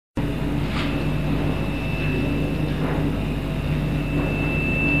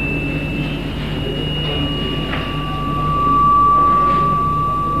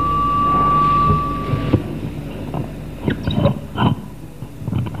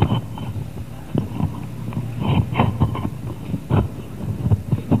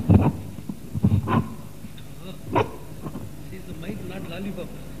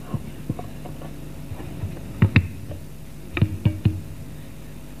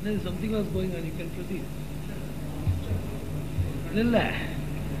No, something was going on, you can proceed. Lilla,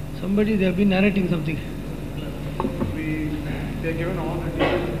 somebody, they have been narrating something. They are given all the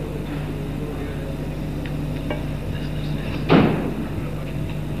details.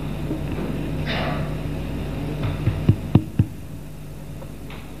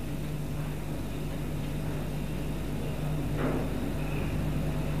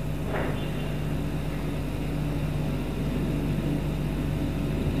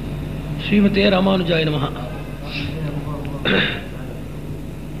 श्रीमते रामानुजाय नमः।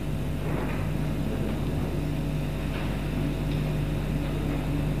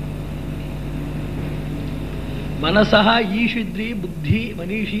 मनसः ईशिद्री बुद्धि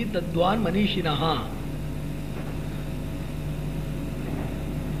मनीषी तद्वान् मनीषिणः।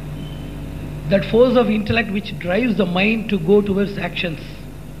 That force of intellect which drives the mind to go towards actions,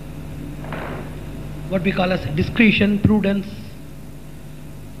 what we call as discretion, prudence,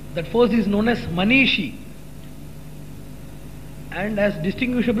 that force is known as Manishi, and as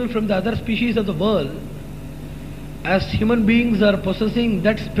distinguishable from the other species of the world, as human beings are possessing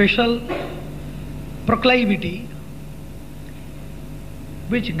that special proclivity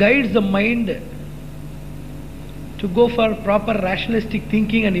which guides the mind to go for proper rationalistic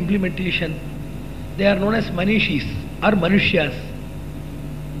thinking and implementation. They are known as Manishis or Manushyas.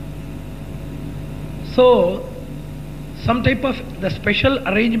 So, some type of the special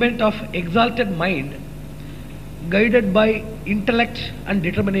arrangement of exalted mind guided by intellect and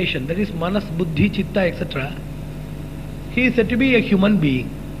determination, that is manas, buddhi, chitta, etc. He is said to be a human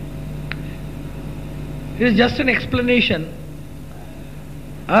being. It is just an explanation,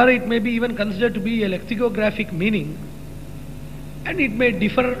 or it may be even considered to be a lexicographic meaning, and it may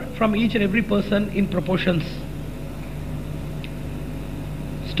differ from each and every person in proportions.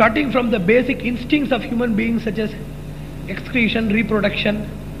 Starting from the basic instincts of human beings such as excretion, reproduction,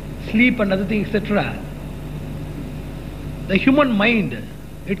 sleep and other things, etc. The human mind,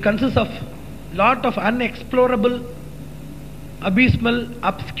 it consists of lot of unexplorable, abysmal,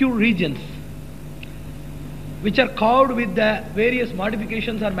 obscure regions which are carved with the various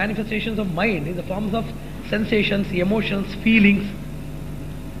modifications or manifestations of mind in the forms of sensations, emotions, feelings,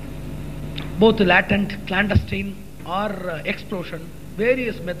 both latent, clandestine or explosion.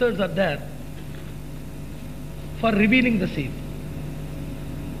 Various methods are there for revealing the same.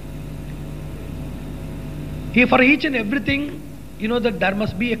 Here for each and everything, you know that there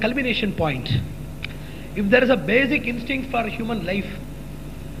must be a culmination point. If there is a basic instinct for human life,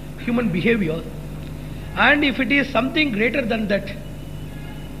 human behavior, and if it is something greater than that,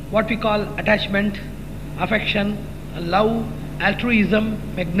 what we call attachment, affection, love,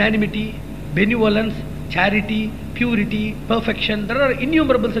 altruism, magnanimity, benevolence, charity, purity, perfection, there are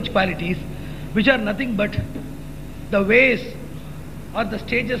innumerable such qualities which are nothing but the ways or the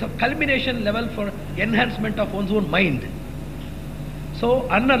stages of culmination level for enhancement of one's own mind. So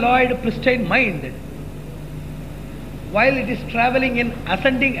unalloyed, pristine mind, while it is traveling in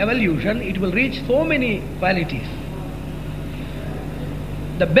ascending evolution, it will reach so many qualities.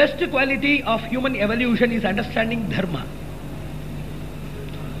 The best quality of human evolution is understanding dharma.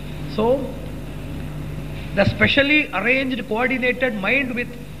 So, the specially arranged, coordinated mind with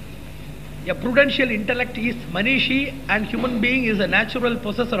a prudential intellect is Manishi, and human being is a natural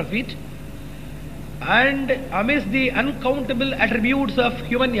possessor of it. And amidst the uncountable attributes of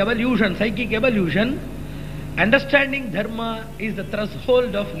human evolution, psychic evolution, understanding dharma is the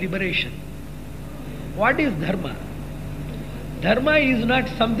threshold of liberation. What is dharma? Dharma is not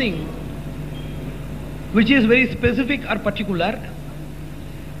something which is very specific or particular.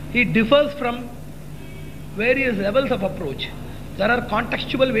 It differs from various levels of approach. There are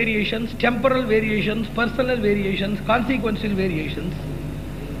contextual variations, temporal variations, personal variations, consequential variations.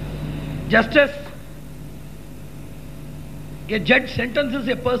 Just as a judge sentences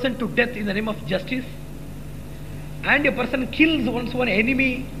a person to death in the name of justice, and a person kills one's own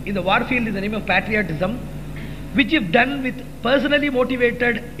enemy in the war field in the name of patriotism, which if done with personally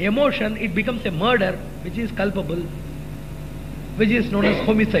motivated emotion, it becomes a murder which is culpable, which is known as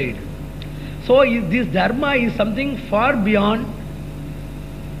homicide. So this dharma is something far beyond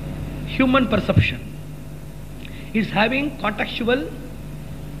human perception. It's having contextual,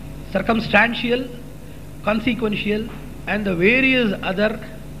 circumstantial, consequential and the various other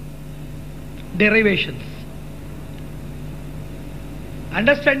derivations.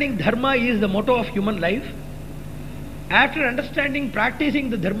 Understanding dharma is the motto of human life. After understanding, practicing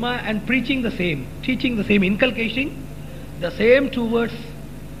the dharma and preaching the same, teaching the same, inculcating the same towards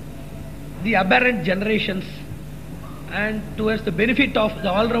the aberrant generations and towards the benefit of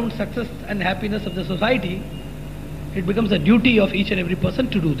the all-round success and happiness of the society, It becomes a duty of each and every person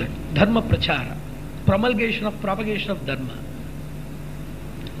to do that. Dharma prachara, propagation of dharma.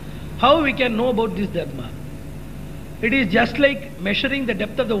 How we can know about this dharma? It is just like measuring the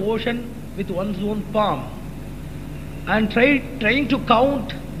depth of the ocean with one's own palm and trying to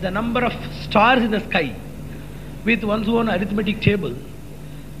count the number of stars in the sky with one's own arithmetic table.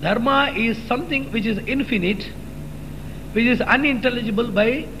 Dharma is something which is infinite, which is unintelligible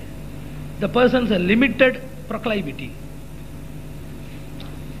by the person's limited proclivity.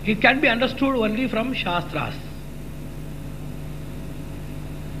 It can be understood only from Shastras.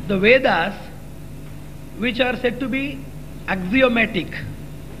 The Vedas, which are said to be axiomatic,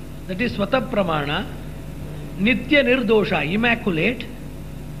 that is Swata Pramana, Nitya Nirdosha, immaculate,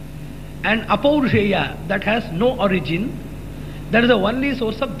 and Apaursheya, that has no origin, that is the only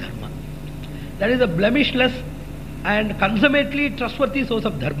source of dharma. That is a blemishless and consummately trustworthy source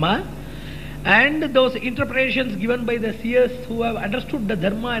of dharma. And those interpretations given by the seers who have understood the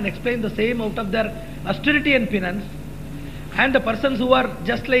dharma and explained the same out of their austerity and penance, and the persons who are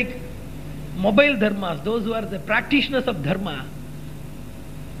just like mobile dharmas, those who are the practitioners of dharma,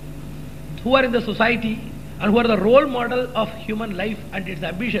 who are in the society and who are the role model of human life and its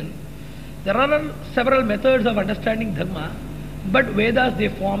ambition. There are several methods of understanding dharma, but Vedas, they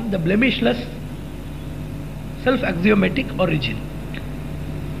form the blemishless, self-axiomatic origin.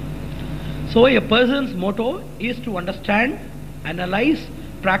 So a person's motto is to understand, analyze,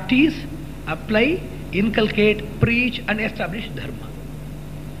 practice, apply, inculcate, preach and establish dharma.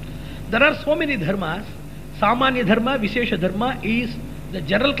 There are so many dharmas. Samanya dharma, Vishesha dharma is the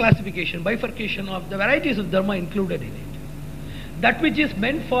general classification, bifurcation of the varieties of dharma included in it. That which is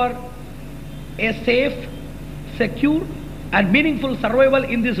meant for a safe, secure and meaningful survival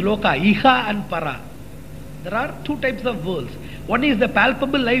in this loka, iha and para. There are two types of worlds. One is the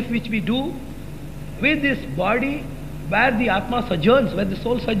palpable life which we do with this body, where the Atma sojourns, where the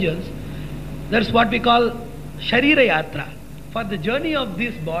soul sojourns. That's what we call Sharira Yatra. For the journey of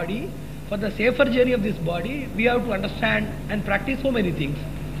this body, for the safer journey of this body, we have to understand and practice so many things.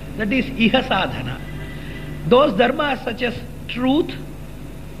 That is Iha Sadhana. Those dharmas such as truth,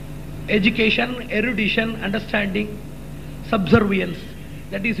 education, erudition, understanding, subservience,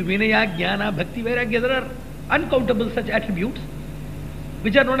 that is Vinaya, Jnana, Bhakti, Vairagya, there are uncountable such attributes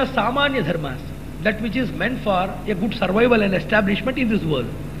which are known as Samanya dharmas, that which is meant for a good survival and establishment in this world.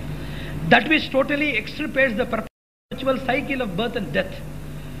 That which totally extirpates the perpetual cycle of birth and death,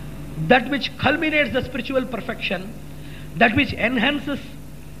 that which culminates the spiritual perfection, that which enhances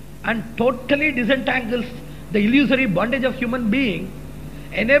and totally disentangles the illusory bondage of human being,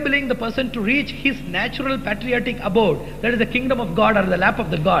 enabling the person to reach his natural patriotic abode, that is the kingdom of God or the lap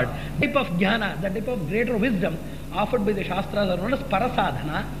of the God. The type of jnana, the type of greater wisdom offered by the Shastras are known as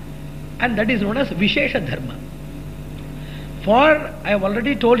Parasadhana, and that is known as Vishesha Dharma. For, I have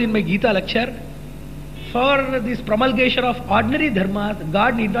already told in my Gita lecture, for this promulgation of ordinary dharmas,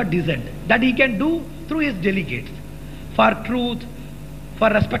 God need not descend. That He can do through His delegates. For truth, for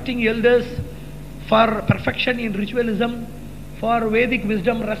respecting elders, for perfection in ritualism, for Vedic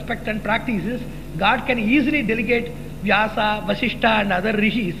wisdom, respect and practices, God can easily delegate Vyasa, Vasishta and other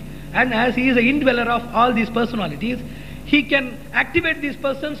rishis. And as He is the indweller of all these personalities, He can activate these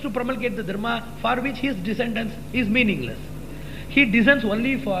persons to promulgate the dharma, for which His descendants is meaningless. He descends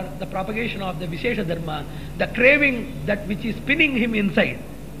only for the propagation of the Vishesha Dharma, the craving that which is spinning him inside,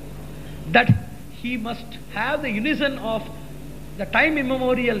 that he must have the unison of the time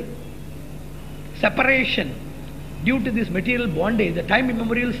immemorial separation due to this material bondage, the time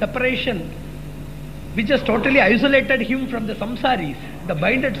immemorial separation which has totally isolated him from the samsaris, the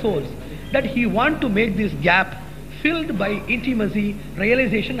binded souls, that he wants to make this gap filled by intimacy,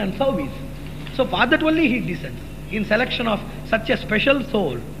 realization and service. So for that only he descends, in selection of such a special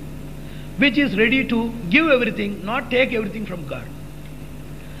soul which is ready to give everything, not take everything from God.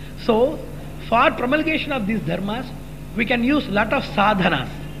 So for promulgation of these dharmas, we can use lot of sadhanas,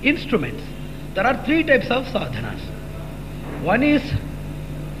 instruments. There are three types of sadhanas. One is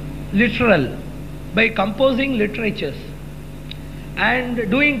literal, by composing literatures and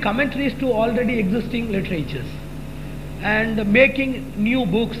doing commentaries to already existing literatures and making new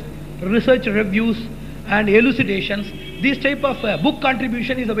books, research reviews and elucidations. This type of book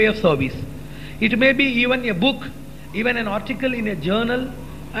contribution is a way of service. It may be even a book, even an article in a journal,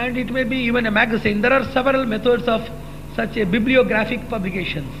 and it may be even a magazine. There are several methods of such a bibliographic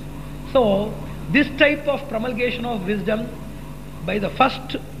publications. So this type of promulgation of wisdom by the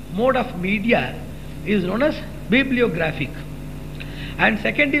first mode of media is known as bibliographic, and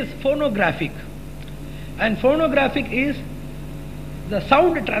second is phonographic. And phonographic is the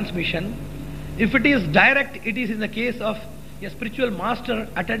sound transmission, If it is direct, it is in the case of a spiritual master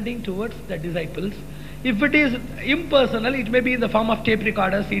attending towards the disciples. If it is impersonal, it may be in the form of tape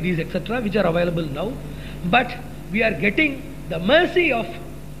recorders, CDs, etc., which are available now. But we are getting the mercy of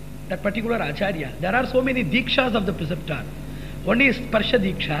that particular Acharya. There are so many Dikshas of the preceptor. One is Sparsha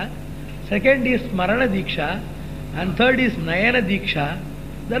Diksha, second is Marana Diksha, and third is Nayana Diksha.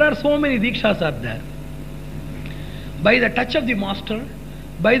 There are so many Dikshas are there. By the touch of the master,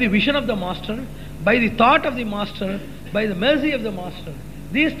 by the vision of the master, by the thought of the master, by the mercy of the master,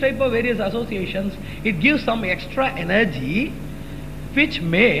 these type of various associations, it gives some extra energy which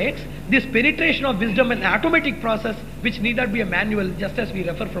makes this penetration of wisdom an automatic process which need not be a manual, just as we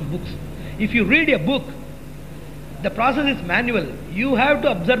refer from books. If you read a book, the process is manual. You have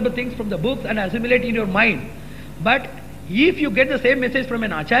to observe the things from the books and assimilate in your mind. But if you get the same message from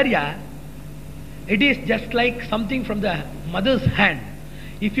an Acharya, it is just like something from the mother's hand.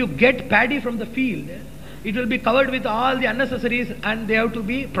 If you get paddy from the field, it will be covered with all the unnecessaries and they have to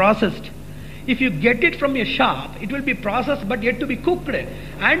be processed. If you get it from a shop, it will be processed but yet to be cooked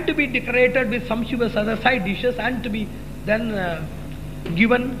and to be decorated with sumptuous other side dishes and to be then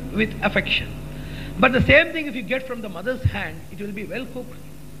given with affection. But the same thing if you get from the mother's hand, it will be well cooked,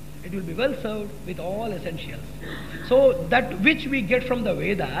 it will be well served with all essentials. So that which we get from the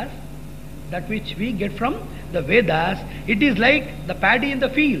Vedas, it is like the paddy in the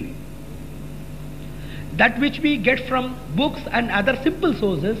field. That which we get from books and other simple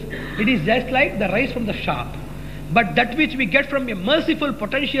sources, it is just like the rice from the shop. But that which we get from a merciful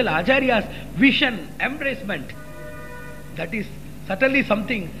potential Acharya's vision, embracement, that is certainly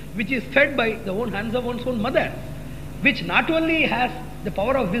something which is fed by the own hands of one's own mother, which not only has the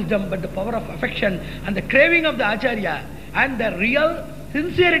power of wisdom but the power of affection and the craving of the Acharya and the real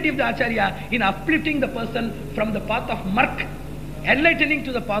sincerity of the Acharya in uplifting the person from the path of murk, enlightening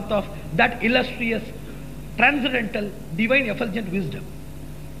to the path of that illustrious, transcendental, divine effulgent wisdom.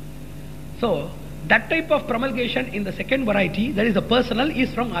 So, that type of promulgation in the second variety, that is the personal,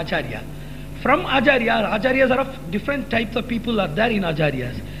 is from Acharya. From Acharyas are of different types of people are there in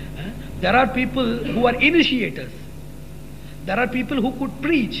Acharyas. There are people who are initiators. There are people who could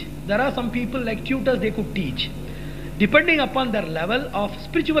preach. There are some people like tutors, they could teach. Depending upon their level of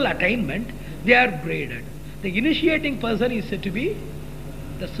spiritual attainment, they are graded. The initiating person is said to be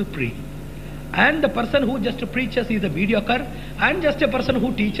the supreme. And the person who just preaches is a mediocre, and just a person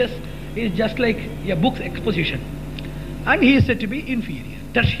who teaches is just like a book's exposition. And he is said to be inferior,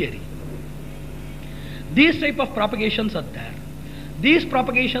 tertiary. These type of propagations are there. These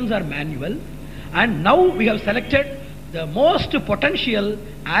propagations are manual, and now we have selected the most potential,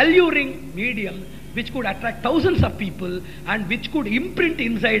 alluring medium which could attract thousands of people and which could imprint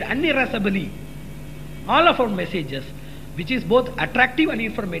inside unerasably all of our messages, which is both attractive and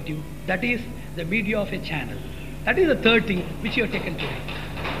informative. That is the media of a channel. That is the third thing which you have taken today.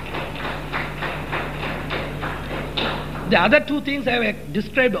 The other two things I have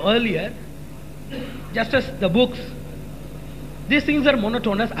described earlier, just as the books, these things are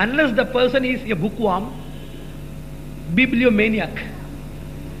monotonous unless the person is a bookworm, bibliomaniac.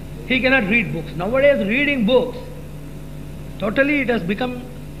 He cannot read books. Nowadays reading books, totally it has become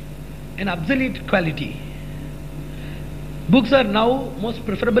an obsolete quality. Books are now most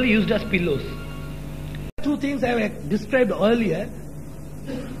preferably used as pillows. Two things I have described earlier,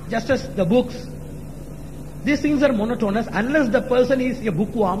 just as the books, these things are monotonous unless the person is a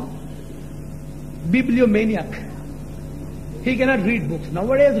bookworm, bibliomaniac. He cannot read books.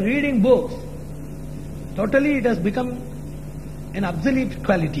 Nowadays reading books, totally it has become an obsolete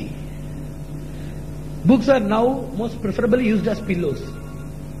quality. Books are now most preferably used as pillows.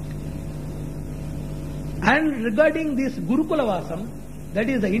 And regarding this Gurukula Vasam, that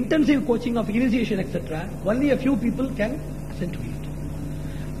is the intensive coaching of initiation, etc., only a few people can assent to it.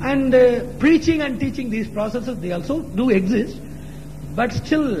 And preaching and teaching these processes, they also do exist, but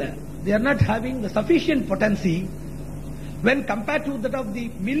still they are not having the sufficient potency when compared to that of the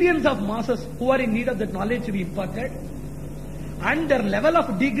millions of masses who are in need of that knowledge to be imparted, and their level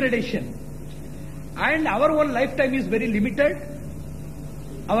of degradation. And our own lifetime is very limited,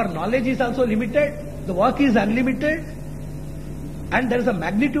 our knowledge is also limited, the work is unlimited, and there is a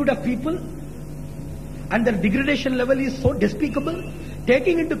magnitude of people, and their degradation level is so despicable.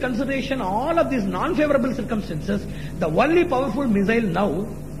 Taking into consideration all of these non-favorable circumstances, the only powerful missile now,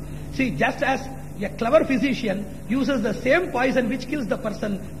 see, just as a clever physician uses the same poison which kills the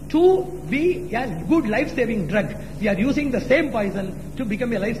person to be a good life-saving drug, we are using the same poison to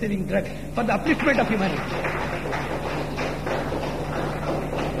become a life-saving drug for the upliftment of humanity.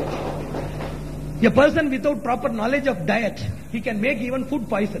 A person without proper knowledge of diet, he can make even food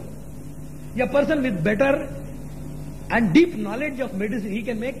poison. A person with better and deep knowledge of medicine, he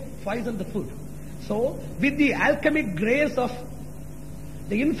can make poison the food. So, with the alchemic grace of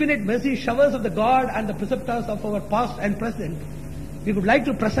the infinite mercy showers of the God and the preceptors of our past and present, we would like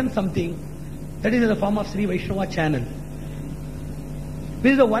to present something that is in the form of Sri Vaishnava channel.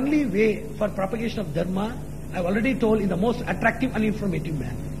 This is the only way for propagation of Dharma, I have already told, in the most attractive and informative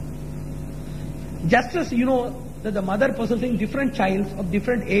manner. Just as you know that the mother possessing different childs of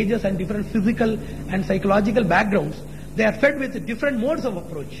different ages and different physical and psychological backgrounds, they are fed with different modes of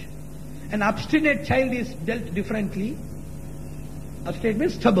approach. An obstinate child is dealt differently. Obstinate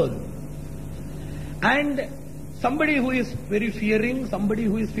means stubborn. And somebody who is very fearing, somebody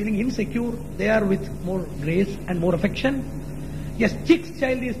who is feeling insecure, they are with more grace and more affection. A sick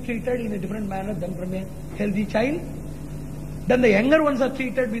child is treated in a different manner than from a healthy child. Then the younger ones are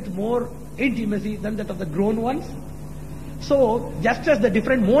treated with more intimacy than that of the grown ones. So, just as the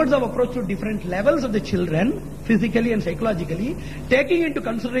different modes of approach to different levels of the children, physically and psychologically, taking into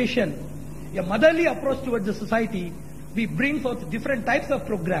consideration a motherly approach towards the society, we bring forth different types of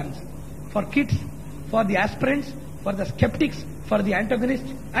programs for kids, for the aspirants, for the skeptics, for the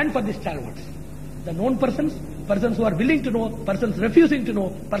antagonists, and for the stalwarts. The known persons, persons who are willing to know, persons refusing to know,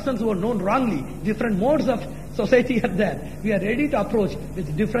 persons who are known wrongly, different modes of society are there. We are ready to approach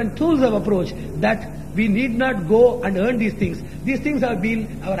with different tools of approach that we need not go and earn these things. These things have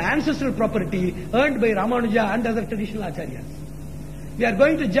been our ancestral property earned by Ramanuja and other traditional acharyas. We are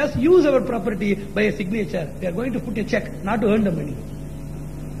going to just use our property by a signature. We are going to put a check, not to earn the money.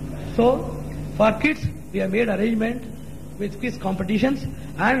 So, for kids, we have made arrangement with quiz competitions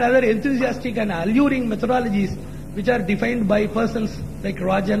and other enthusiastic and alluring methodologies which are defined by persons like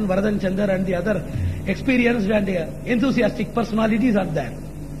Rajan, Varadan Chandar and the other experienced and enthusiastic personalities are there.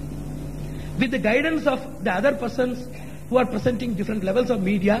 With the guidance of the other persons who are presenting different levels of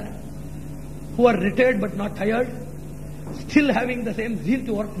media, who are retired but not tired, still having the same zeal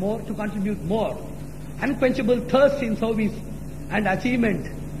to work more, to contribute more, unquenchable thirst in service and achievement,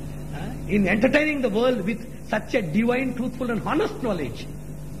 in entertaining the world with such a divine, truthful and honest knowledge,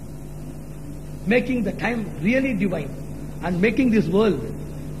 making the time really divine and making this world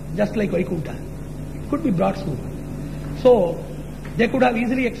just like Vaikuntha. It could be brought soon. So, they could have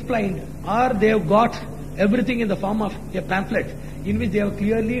easily explained, or they have got everything in the form of a pamphlet in which they have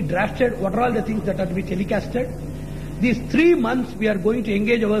clearly drafted what are all the things that are to be telecasted. These 3 months we are going to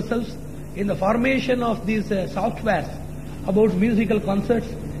engage ourselves in the formation of these softwares about musical concerts,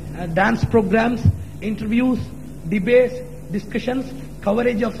 dance programs, interviews, debates, discussions,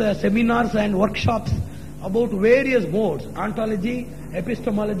 coverage of seminars and workshops about various modes, ontology,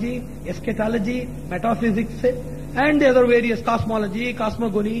 epistemology, eschatology, metaphysics, and the other various cosmology,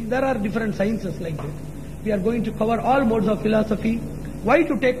 cosmogony. There are different sciences like that. We are going to cover all modes of philosophy. Why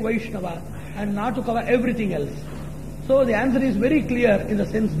to take Vaishnava and not to cover everything else? So the answer is very clear in the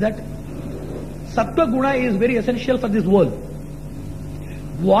sense that Sattva Guna is very essential for this world.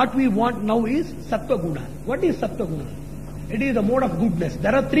 What we want now is Sattva Guna. What is Sattva Guna? It is a mode of goodness.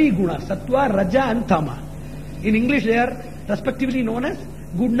 There are 3 gunas, Sattva, Raja and Tama. In English they are respectively known as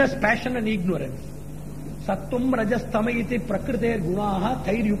goodness, passion and ignorance. Sattvam Rajas Tama iti prakrite gunaha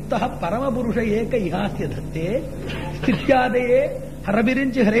thairyuktaha paramaburusha eka ihasya dhatte sthityadaye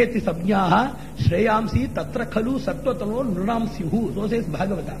harabirinchi hareti sabnyaha shreyamsi tatra khalu sattvatano nrunamsihu. So says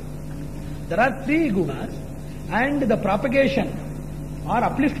Bhagavata. There are 3 gunas and the propagation or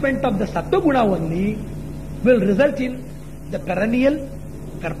upliftment of the Sattva Guna only will result in the perennial,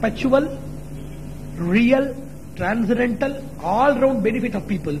 perpetual, real, transcendental, all-round benefit of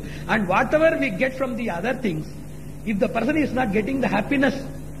people. And whatever we get from the other things, if the person is not getting the happiness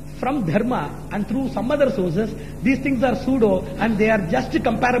from dharma and through some other sources, these things are pseudo and they are just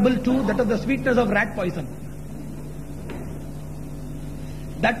comparable to that of the sweetness of rat poison.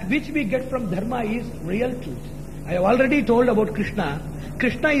 That which we get from dharma is real truth. I have already told about Krishna.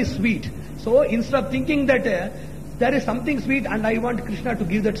 Krishna is sweet. So instead of thinking that there is something sweet and I want Krishna to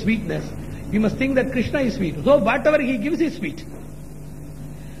give that sweetness, we must think that Krishna is sweet. So whatever he gives is sweet.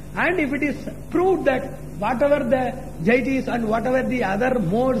 And if it is proved that whatever the jaitis and whatever the other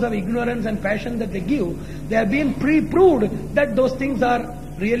modes of ignorance and passion that they give, they have been pre-proved that those things are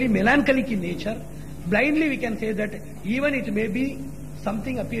really melancholic in nature, blindly we can say that even it may be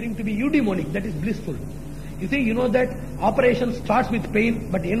something appearing to be eudaimonic, that is blissful. You see, you know that operation starts with pain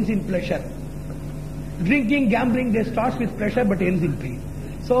but ends in pleasure. Drinking, gambling, they starts with pleasure but ends in pain.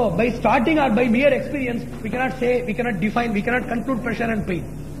 So by starting or by mere experience, we cannot say, we cannot define, we cannot conclude pleasure and pain.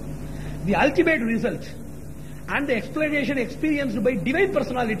 The ultimate result and the explanation experienced by divine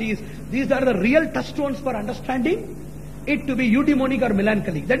personalities, these are the real touchstones for understanding it to be eudaimonic or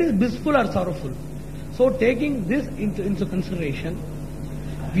melancholic. That is blissful or sorrowful. So taking this into consideration,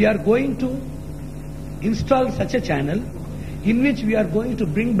 we are going to install such a channel in which we are going to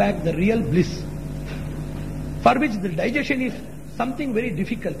bring back the real bliss, for which the digestion is something very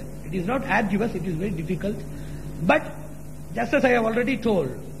difficult. It is not arduous, it is very difficult. But just as I have already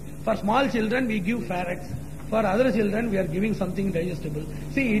told, for small children we give ferrets, for other children we are giving something digestible.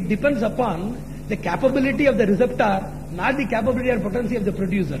 See, it depends upon the capability of the receptor, not the capability or potency of the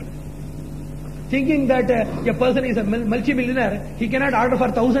producer. Thinking that a person is a multi-millionaire, he cannot order for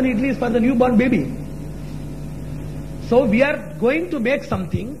 1,000 idlis for the newborn baby. So we are going to make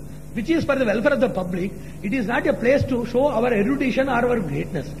something which is for the welfare of the public. It is not a place to show our erudition or our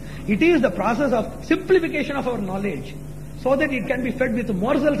greatness. It is the process of simplification of our knowledge, so that it can be fed with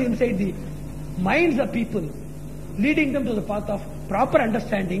morsels inside the minds of people, leading them to the path of proper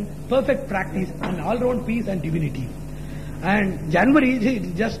understanding, perfect practice, and all-round peace and divinity. And January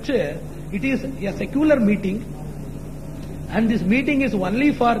is just, it is a secular meeting, and this meeting is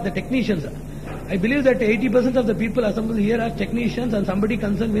only for the technicians. I believe that 80% of the people assembled here are technicians and somebody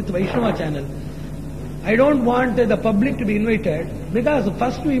concerned with Vaishnava channel. I don't want the public to be invited, because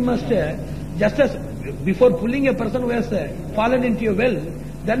first we must, just as before pulling a person who has fallen into a well,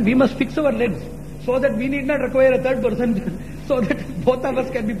 then we must fix our legs, so that we need not require a third person, so that both of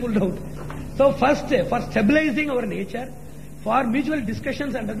us can be pulled out. So first, for stabilizing our nature, for mutual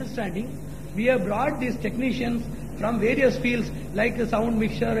discussions and understanding, we have brought these technicians from various fields like sound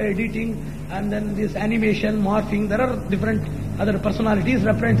mixture, editing, and then this animation, morphing. There are different other personalities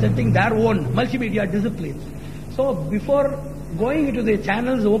representing their own multimedia disciplines. So before going into the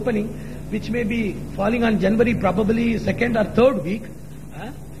channels opening, which may be falling on January, probably 2nd or 3rd week,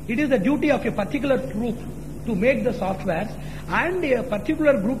 it is the duty of a particular group to make the softwares, and a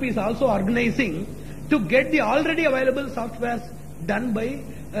particular group is also organizing to get the already available softwares done by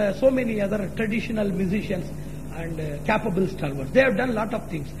so many other traditional musicians and capable stalwarts. They have done a lot of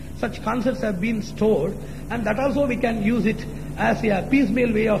things. Such concepts have been stored, and that also we can use it as a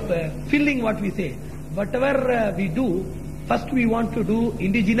piecemeal way of filling what we say. Whatever we do, first we want to do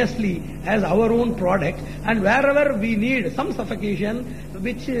indigenously as our own product, and wherever we need some suffocation,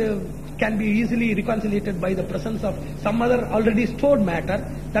 which can be easily reconciliated by the presence of some other already stored matter,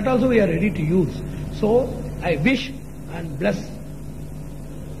 that also we are ready to use. So I wish and bless,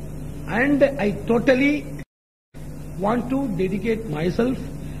 and I totally want to dedicate myself,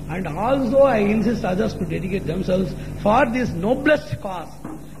 and also I insist others to dedicate themselves for this noblest cause,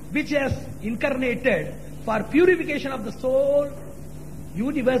 which has incarnated for purification of the soul,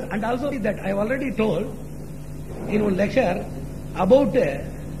 universe, and also that I have already told in one lecture about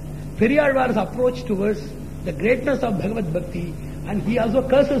Periyar's approach towards the greatness of Bhagavad Bhakti, and he also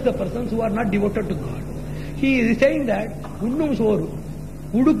curses the persons who are not devoted to God. He is saying that Unnum Soru,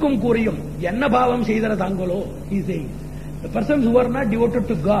 Udukum Kuriyum, Yanna Bhavam Seidara Tangolo, he is saying. The persons who are not devoted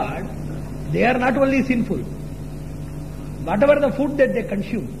to God, they are not only sinful. Whatever the food that they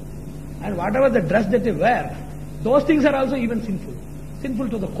consume, and whatever the dress that they wear, those things are also even sinful. Sinful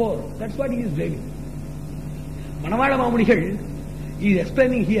to the core. That's what he is blaming. Manavada Mamunigal is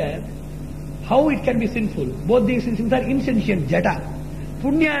explaining here how it can be sinful. Both these things are insentient, jada.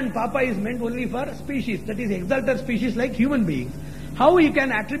 Punya and papa is meant only for species, that is exalted species like human beings. How you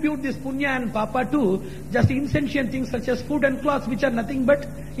can attribute this punya and papa to just insentient things such as food and clothes, which are nothing but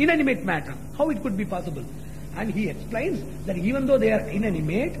inanimate matter? How it could be possible? And he explains that even though they are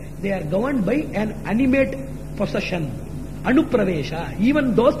inanimate, they are governed by an animate possession, anupravesha.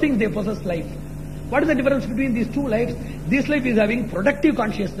 Even those things, they possess life. What is the difference between these two lives? This life is having productive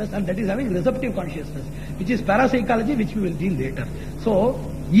consciousness, and that is having receptive consciousness, which is parapsychology, which we will deal later. So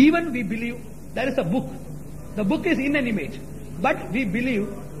even we believe there is a book. The book is inanimate, but we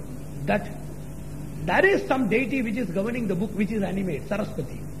believe that there is some deity which is governing the book, which is animate,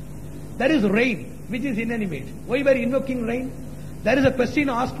 Saraswati. There is rain, which is inanimate. Why we are invoking rain? There is a question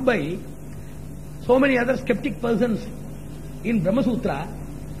asked by so many other skeptic persons in Brahma Sutra.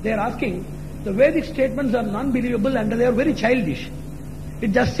 They are asking, the Vedic statements are non-believable and they are very childish.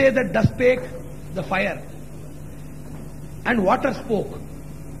 It just says that dust spake, the fire, and water spoke,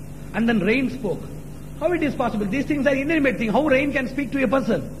 and then rain spoke. How it is possible? These things are inanimate things. How rain can speak to a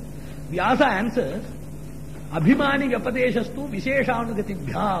person? Vyasa answers, Abhimani Vyapadeshastu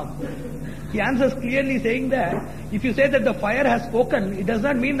Visheshanugati. He answers clearly saying that if you say that the fire has spoken, it does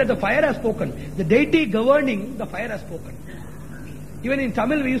not mean that the fire has spoken. The deity governing the fire has spoken. Even in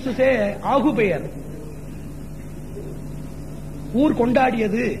Tamil we used to say Ahupayar. Oor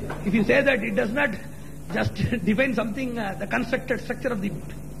Kondadiyadu. If you say that, it does not just define something, the constructed structure of the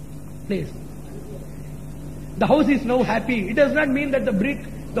place. the house is now happy. It does not mean that the brick,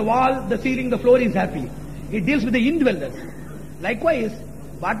 the wall, the ceiling, the floor is happy. It deals with the indwellers. Likewise,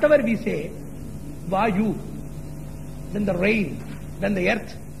 whatever we say, Vayu, then the rain, then the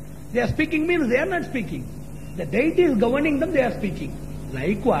earth, they are speaking means they are not speaking. The deity is governing them, they are speaking.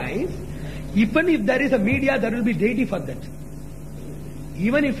 Likewise, even if there is a media, there will be deity for that.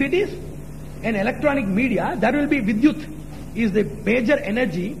 Even if it is an electronic media, there will be Vidyut, is the major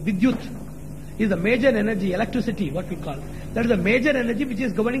energy. Vidyut is the major energy, electricity, what we call. That is the major energy which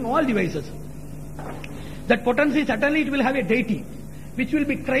is governing all devices. That potency, certainly it will have a deity, which will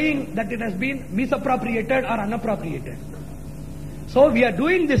be crying that it has been misappropriated or unappropriated. So we are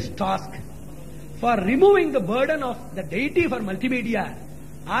doing this task for removing the burden of the deity for multimedia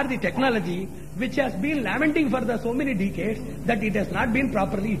or the technology which has been lamenting for the so many decades that it has not been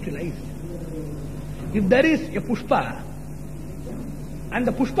properly utilized. If there is a pushpa, and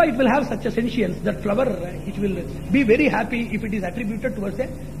the pushpa, it will have such a sentience, that flower, it will be very happy if it is attributed towards a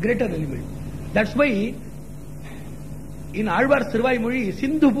greater element. That's why in Alvar Sirvai Mori,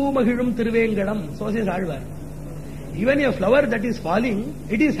 Sindhupu Mahilum Tiruvengadam, so says Alvar. Even a flower that is falling,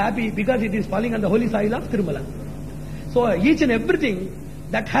 it is happy because it is falling on the holy soil of Tirumala. So each and everything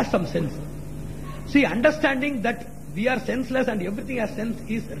that has some sense. See, understanding that we are senseless and everything has sense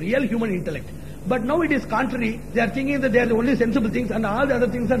is real human intellect. But now it is contrary. They are thinking that they are the only sensible things and all the other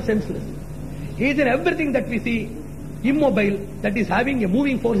things are senseless. Each and everything that we see immobile, that is having a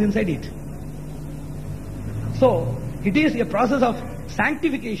moving force inside it. So, it is a process of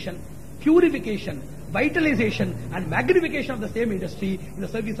sanctification, purification, vitalization and magnification of the same industry in the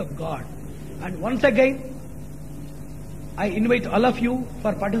service of God. And once again, I invite all of you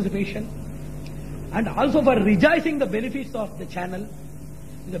for participation and also for rejoicing the benefits of the channel,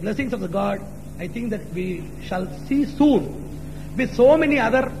 the blessings of the God. I think that we shall see soon with so many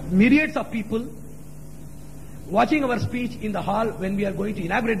other myriads of people watching our speech in the hall when we are going to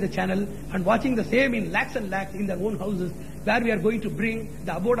inaugurate the channel and watching the same in lakhs and lakhs in their own houses where we are going to bring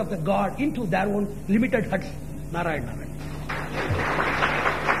the abode of the God into their own limited huts. Narayan, Narayan.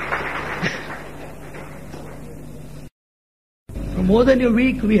 For more than a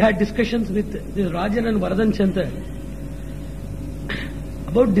week we had discussions with this Rajan and Varadan Chandra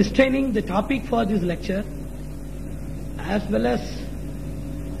about discerning the topic for this lecture as well as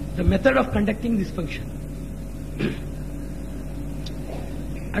the method of conducting this function.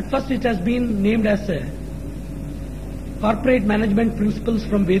 At first it has been named as Corporate Management Principles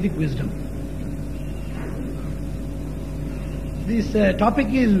from Vedic Wisdom. This topic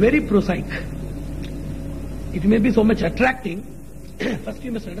is very prosaic. It may be so much attracting. First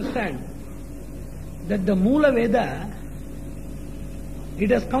you must understand that the Moola Veda, it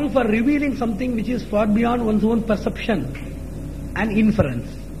has come for revealing something which is far beyond one's own perception and inference.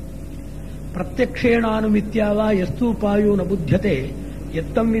 Pratyakshenaanumityava yastu upayo na buddhyate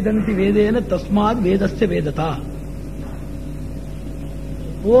yattam vidanti vedena tasmad vedasya vedata.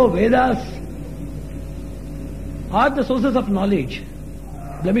 Oh, Vedas are the sources of knowledge,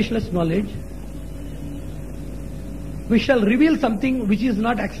 blemishless knowledge. We shall reveal something which is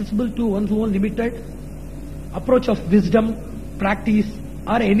not accessible to one's own limited approach of wisdom, practice,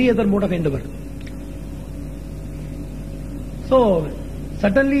 or any other mode of endeavor. So,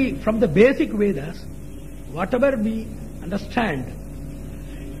 certainly from the basic Vedas, whatever we understand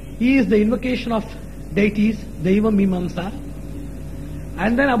is the invocation of deities, Daiva Mimamsa,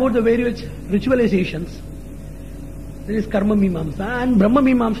 and then about the various ritualizations. There is Karma Mimamsa, and Brahma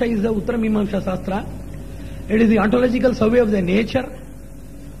Mimamsa is the Uttara Mimamsa Sastra. It is the ontological survey of the nature,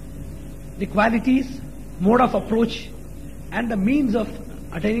 the qualities, mode of approach, and the means of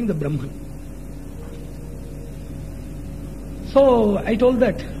attaining the Brahman. So, I told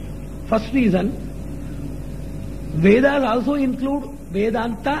that first reason, Vedas also include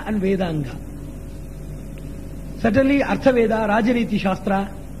Vedanta and Vedanga. Certainly Artha Veda, Rajaniti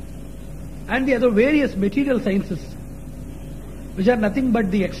Shastra, and the other various material sciences, which are nothing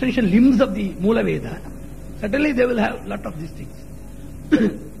but the extension limbs of the Moola Veda, certainly they will have lot of these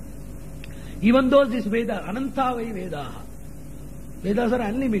things. Even though this Veda, Anantavai Vedaha, Vedas are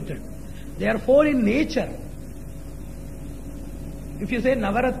unlimited. They are four in nature. If you say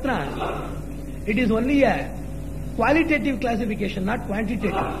Navaratna, it is only a qualitative classification, not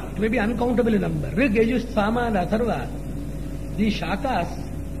quantitative. It may be uncountable in number. Rig, Yajus, Sama and Atharva, these shakas,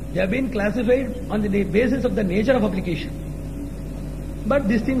 they have been classified on the basis of the nature of application. But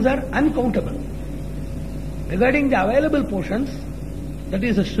these things are uncountable. Regarding the available portions, that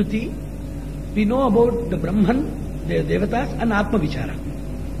is a Shruti, we know about the Brahman, the Devatas and Atma Vichara.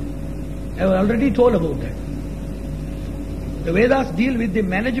 I have already told about that. The Vedas deal with the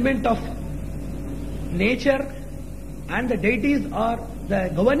management of nature and the deities are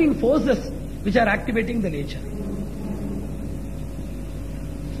the governing forces which are activating the nature.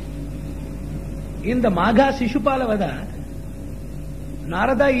 In the Magha Shishupala Vada,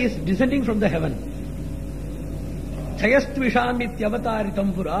 Narada is descending from the heaven.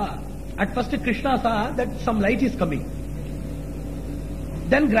 Chayastvishamityavataritam pura. At first Krishna saw that some light is coming.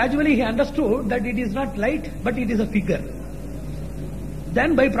 Then gradually he understood that it is not light but it is a figure.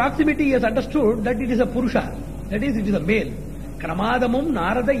 Then by proximity he has understood that it is a Purusha. That is, it is a male. Kramadamum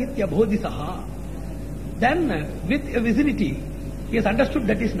Narada ityabhodhisaha. Then with a vicinity he has understood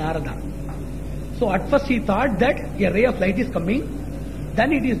that is Narada. So at first he thought that a ray of light is coming.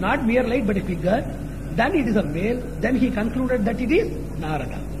 Then it is not mere light but a figure. Then it is a male. Then he concluded that it is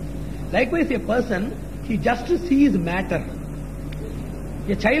Narada. Likewise a person, he just sees matter.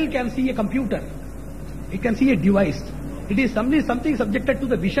 A child can see a computer. He can see a device. It is something subjected to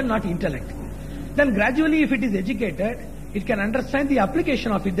the vision, not intellect. Then gradually if it is educated, it can understand the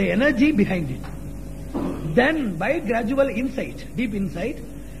application of it, the energy behind it. Then by gradual insight, deep insight,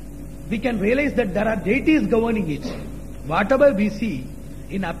 we can realize that there are deities governing it. Whatever we see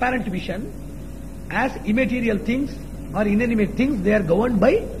in apparent vision as immaterial things or inanimate things, they are governed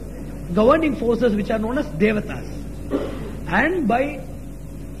by governing forces which are known as devatas. And by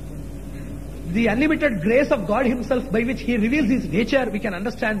the unlimited grace of God himself by which he reveals his nature, we can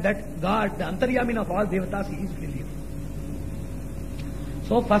understand that God, the Antaryamin of all devatas, he is within.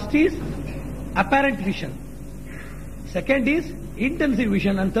 So first is apparent vision. Second is intensive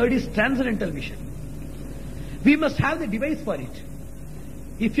vision, and third is transcendental vision. We must have the device for it.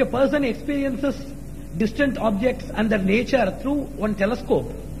 If a person experiences distant objects and their nature through one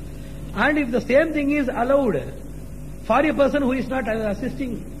telescope, and if the same thing is allowed for a person who is not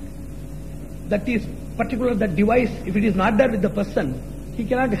assisting, that is particular, that device, if it is not there with the person, he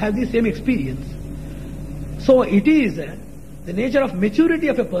cannot have the same experience. So it is the nature of maturity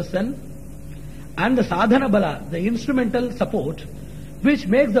of a person and the sadhana bala, the instrumental support, which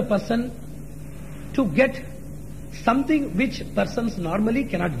makes the person to get something which persons normally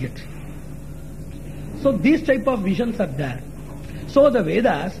cannot get. So these type of visions are there. So the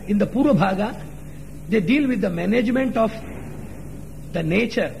Vedas in the Purva Bhaga, they deal with the management of the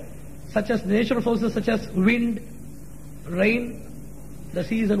nature, such as natural forces such as wind, rain, the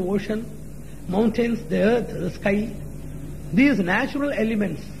seas and ocean, mountains, the earth, the sky. These natural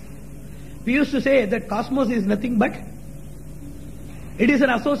elements. We used to say that cosmos is nothing but it is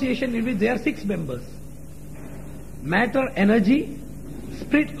an association in which there are 6 members. Matter, energy,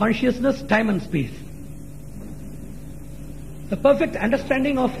 spirit, consciousness, time and space. The perfect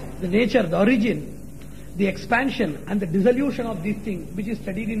understanding of the nature, the origin, the expansion and the dissolution of these things, which is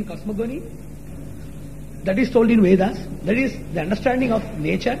studied in cosmogony, that is told in Vedas. That is the understanding of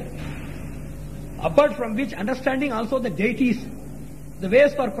nature. Apart from which, understanding also the deities, the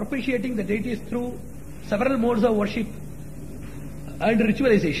ways for propitiating the deities through several modes of worship and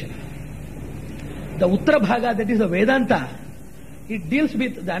ritualization. The Uttara Bhaga, that is the Vedanta, it deals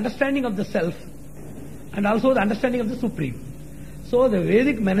with the understanding of the self and also the understanding of the Supreme. So the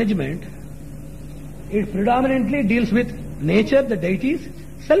Vedic management, it predominantly deals with nature, the deities,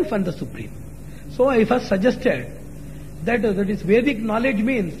 self and the Supreme. So I first suggested that this Vedic knowledge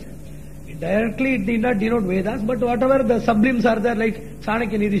means, directly it did not denote Vedas, but whatever the sublimes are there, like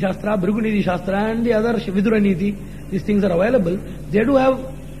Chanakya Niti Shastra, Bhrigu Niti Shastra and the other Vidura Niti, these things are available. They do have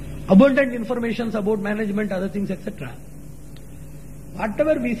abundant information about management, other things, etc.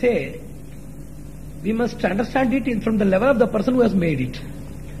 Whatever we say, we must understand it from the level of the person who has made it.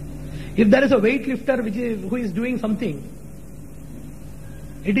 If there is a weightlifter who is doing something,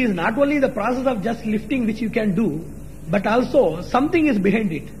 it is not only the process of just lifting which you can do, but also something is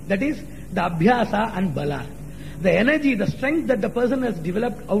behind it. That is the abhyasa and bala. The energy, the strength that the person has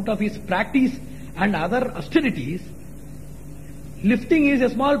developed out of his practice and other austerities. Lifting is a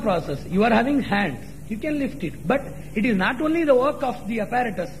small process. You are having hands. You can lift it. But it is not only the work of the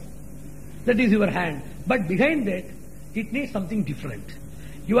apparatus, that is your hand, but behind that, it needs something different.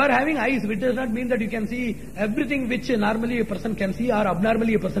 You are having eyes, which does not mean that you can see everything which normally a person can see or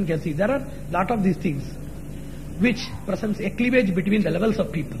abnormally a person can see. There are a lot of these things which presents a cleavage between the levels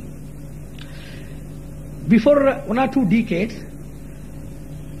of people. Before 1 or 2 decades,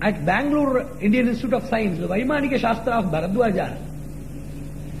 at Bangalore Indian Institute of Science, the Vaimanika Shastra of Bharadwaja,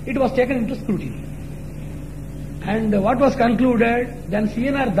 it was taken into scrutiny. And what was concluded, then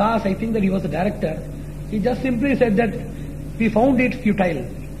C.N.R. Das, I think that he was the director, he just simply said that we found it futile,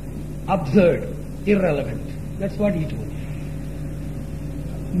 absurd, irrelevant. That's what he told.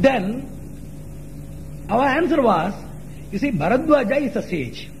 Then, our answer was, you see, Bharadwaja is a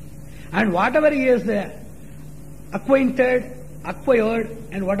sage. And whatever he has acquainted, acquired,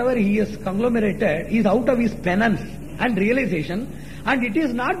 and whatever he has conglomerated is out of his penance and realization, and it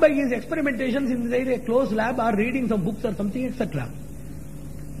is not by his experimentations inside a closed lab or reading some books or something, etc.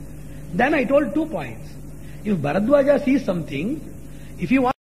 Then I told 2 points. If Bharadwaja sees something, if you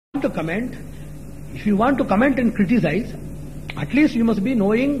want to comment and criticize, at least you must be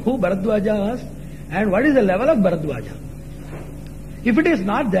knowing who Bharadwaja is and what is the level of Bharadwaja. If it is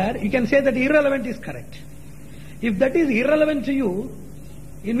not there, you can say that irrelevant is correct. If that is irrelevant to you,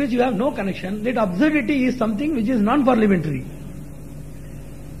 in which you have no connection, that absurdity is something which is non-parliamentary.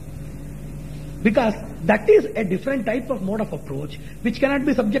 Because that is a different type of mode of approach which cannot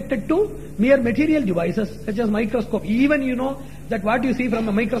be subjected to mere material devices such as microscope. Even you know that what you see from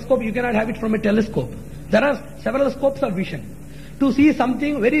a microscope, you cannot have it from a telescope. There are several scopes of vision. To see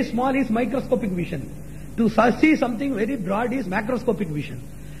something very small is microscopic vision. To see something very broad is macroscopic vision.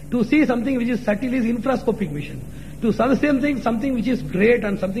 To see something which is subtle is infrascopic vision. To see something which is great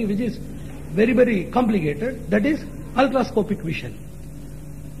and something which is very, very complicated, that is ultrascopic vision.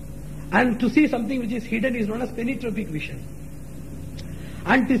 And to see something which is hidden is known as penetropic vision.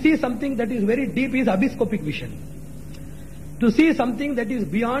 And to see something that is very deep is abysscopic vision. To see something that is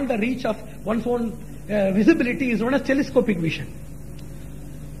beyond the reach of one's own visibility is known as telescopic vision.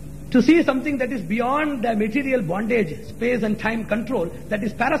 To see something that is beyond the material bondage, space and time control, that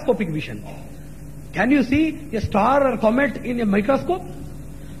is parascopic vision. Can you see a star or comet in a microscope?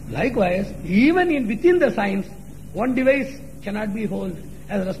 Likewise, even within the science, one device cannot be held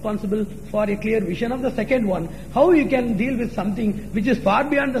as responsible for a clear vision of the second one. How you can deal with something which is far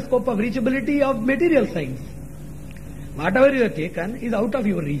beyond the scope of reachability of material science? Whatever you have taken is out of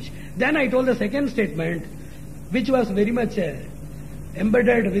your reach. Then I told the second statement, which was very much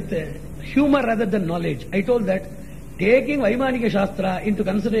embedded with humor rather than knowledge. I told that taking Vaimanika Shastra into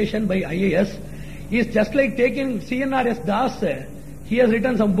consideration by IAS is just like taking CNRS Das. He has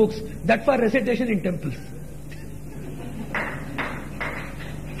written some books that for recitation in temples.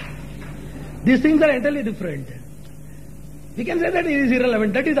 These things are entirely different. We can say that it is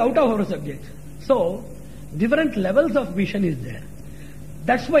irrelevant, that is out of our subject. So, different levels of vision is there.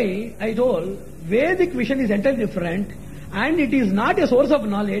 That's why I told Vedic vision is entirely different, and it is not a source of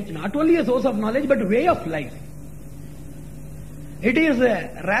knowledge, not only a source of knowledge, but way of life. It is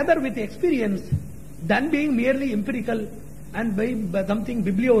rather with experience than being merely empirical and by something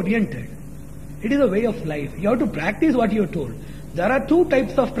biblio-oriented. It is a way of life. You have to practice what you are told. There are 2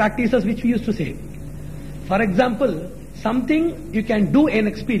 types of practices which we used to say. For example, something you can do in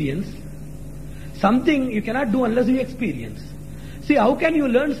experience, something you cannot do unless you experience. See, how can you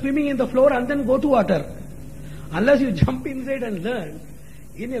learn swimming in the floor and then go to water? Unless you jump inside and learn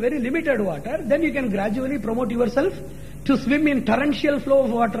in a very limited water, then you can gradually promote yourself to swim in torrential flow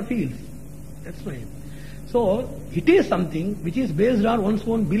of water fields. That's right. So, it is something which is based on one's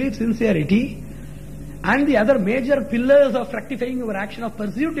own belief sincerity and the other major pillars of rectifying your action of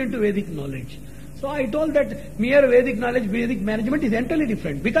pursuit into Vedic knowledge. So I told that mere Vedic knowledge, Vedic management is entirely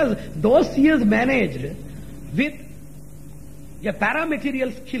different, because those seers managed with a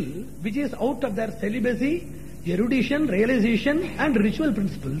paramaterial skill which is out of their celibacy, erudition, realization and ritual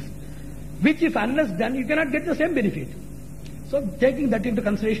principles, which if unless done you cannot get the same benefit. So taking that into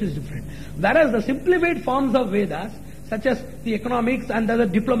consideration is different. Whereas the simplified forms of Vedas, such as the economics and the other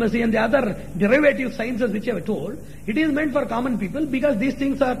diplomacy and the other derivative sciences which I have told, it is meant for common people, because these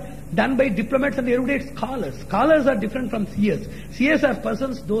things are done by diplomats and erudite scholars. Scholars are different from seers. Seers are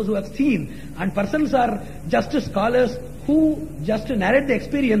persons, those who have seen, and persons are just scholars who just narrate the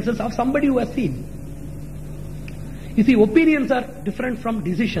experiences of somebody who has seen. You see, opinions are different from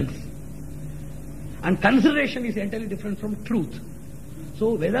decisions, and consideration is entirely different from truth.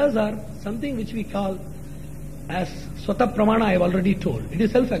 So Vedas are something which we call as Swata Pramana. I have already told. It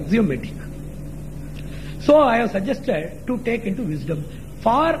is self-axiomatic. So I have suggested to take into wisdom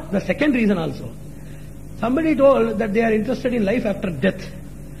for the second reason also. Somebody told that they are interested in life after death.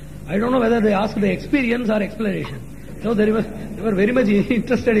 I don't know whether they asked the experience or explanation. So they were very much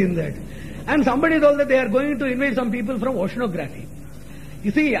interested in that. And somebody told that they are going to invite some people from oceanography.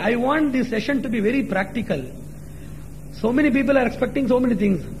 You see, I want this session to be very practical. So many people are expecting so many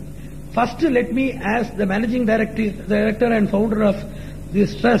things. First, let me, as the managing director and founder of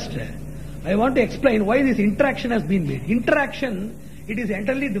this trust, I want to explain why this interaction has been made. Interaction, it is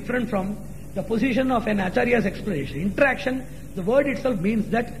entirely different from the position of an acharya's explanation. Interaction, the word itself means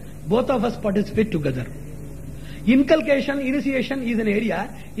that both of us participate together. Inculcation, initiation is an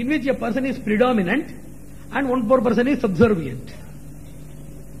area in which a person is predominant and one poor person is subservient.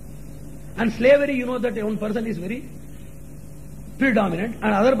 And slavery, you know that one person is very predominant,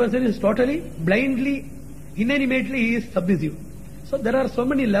 and other person is totally, blindly, inanimately he is submissive. So there are so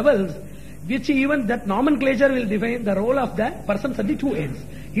many levels which even that nomenclature will define the role of the persons at the two ends.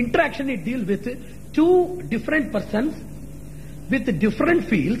 Interaction, it deals with two different persons with different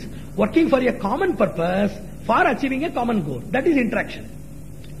fields working for a common purpose for achieving a common goal. That is interaction.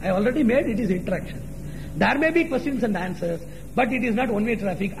 I already made it is interaction. There may be questions and answers, but it is not one-way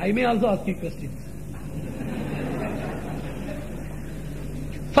traffic. I may also ask you questions.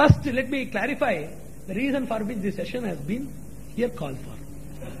 First, let me clarify the reason for which this session has been here called for.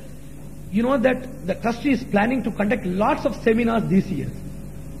 You know that the trust is planning to conduct lots of seminars this year.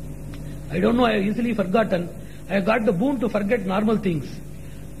 I don't know, I have easily forgotten. I got the boon to forget normal things.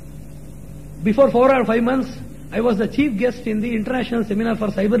 Before 4 or 5 months, I was the chief guest in the International Seminar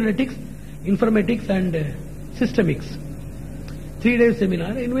for Cybernetics, Informatics and Systemics. 3-day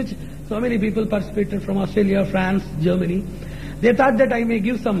seminar in which so many people participated from Australia, France, Germany. They thought that I may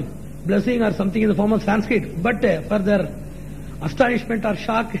give some blessing or something in the form of Sanskrit, but for their astonishment or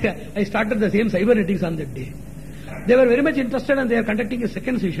shock, I started the same cybernetics on that day. They were very much interested and they are conducting a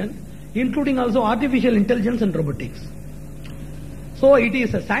second session, including also artificial intelligence and robotics. So it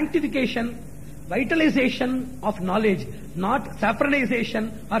is a sanctification, vitalization of knowledge, not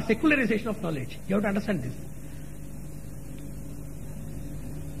saffronization or secularization of knowledge. You have to understand this.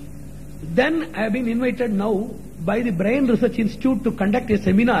 Then I have been invited now by the Brain Research Institute to conduct a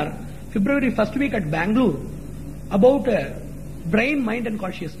seminar February 1st week at Bangalore about brain, mind and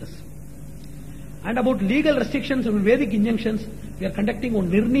consciousness. And about legal restrictions on Vedic injunctions, we are conducting on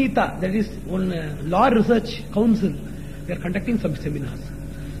Nirnita, that is on Law Research Council. We are conducting some seminars.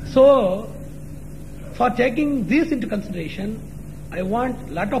 So, for taking this into consideration, I want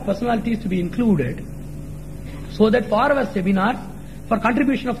a lot of personalities to be included so that for our seminars, for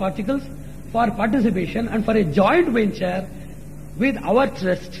contribution of articles, for participation and for a joint venture with our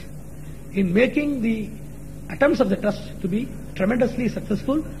trust in making the attempts of the trust to be tremendously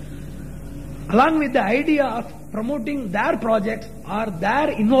successful, along with the idea of promoting their projects or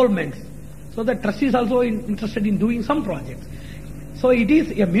their involvements. So the trust is also interested in doing some projects. So it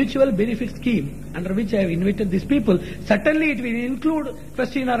is a mutual benefit scheme under which I have invited these people. Certainly it will include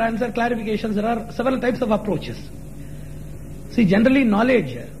question or answer clarifications. There are several types of approaches. See, generally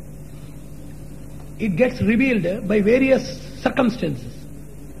knowledge, it gets revealed by various circumstances.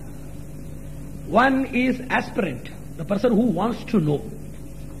 One is aspirant, the person who wants to know.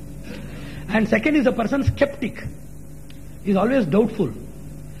 And second is a person skeptic, is always doubtful.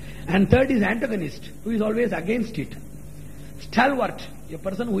 And third is antagonist, who is always against it. Stalwart, a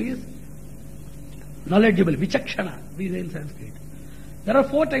person who is knowledgeable, vichakshana, we say in Sanskrit. There are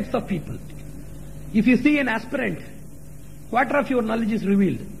 4 types of people. If you see an aspirant, quarter of your knowledge is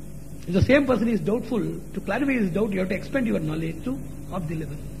revealed. If the same person is doubtful, to clarify his doubt, you have to expand your knowledge to up the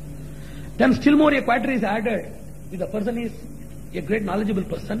level. Then still more a quarter is added, if the person is a great knowledgeable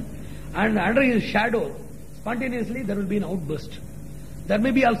person, and under his shadow, spontaneously there will be an outburst. There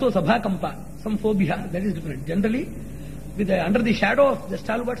may be also sabhakampa, some phobia, that is different. Generally, under the shadow of the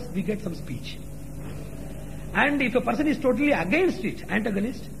stalwarts, we get some speech. And if a person is totally against it,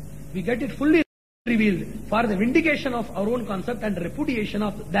 antagonist, we get it fully revealed for the vindication of our own concept and repudiation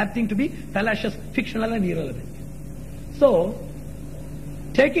of that thing to be fallacious, fictional and irrelevant. So,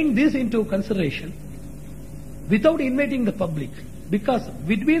 taking this into consideration, without inviting the public, because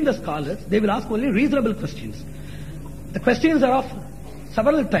between the scholars, they will ask only reasonable questions. The questions are of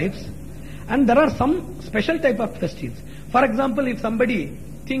several types, and there are some special type of questions. For example, if somebody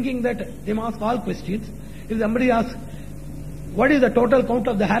thinking that they must ask all questions, if somebody asks, what is the total count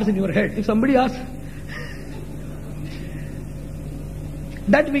of the hairs in your head? If somebody asks,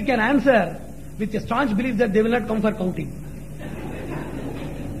 that we can answer with a staunch belief that they will not come for counting.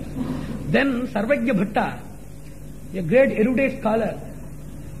 Then Sarvajna Bhatta, a great erudite scholar,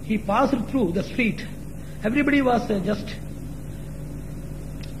 he passed through the street. Everybody was just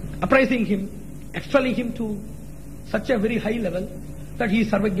appraising him, extolling him to such a very high level that he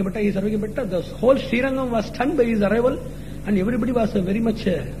is Sarvajna Bhatta, he is Sarvajna Bhatta. The whole Srirangam was stunned by his arrival and everybody was very much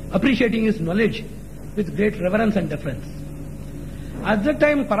appreciating his knowledge with great reverence and deference. At that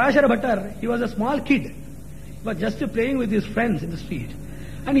time, Parashara Bhattar, he was a small kid. He was just playing with his friends in the street.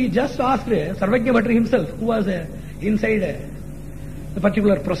 And he just asked Sarvajna Bhatta himself, who was inside the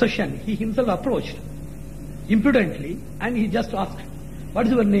particular procession, he himself approached impudently and he just asked, what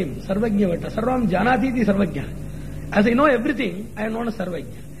is your name? Sarvajna Bhatta. Sarvam Janati Iti Sarvajna. As I know everything, I am known as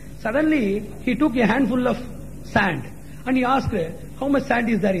Sarvajna. Suddenly, he took a handful of sand and he asked, how much sand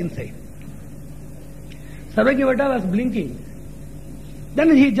is there inside? Sarvajna Bhatta was blinking.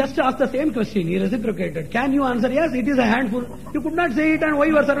 Then he just asked the same question. He reciprocated. Can you answer? Yes, it is a handful. You could not say it, and why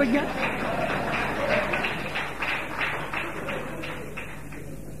you are Sarvajna?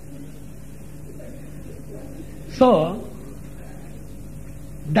 So,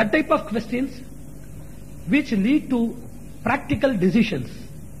 that type of questions which lead to practical decisions,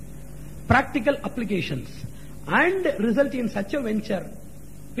 practical applications, and result in such a venture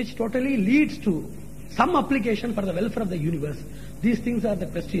which totally leads to some application for the welfare of the universe. These things are the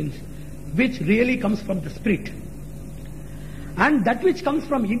questions which really comes from the spirit. And that which comes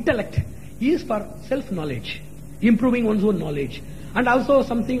from intellect is for self-knowledge, improving one's own knowledge, and also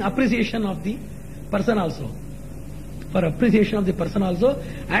something appreciation of the person also. For appreciation of the person also,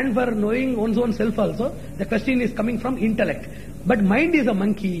 and for knowing one's own self also, the question is coming from intellect. But mind is a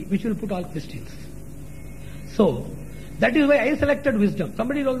monkey which will put all questions. So, that is why I selected wisdom.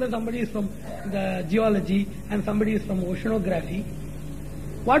 Somebody told that somebody is from the geology and somebody is from oceanography.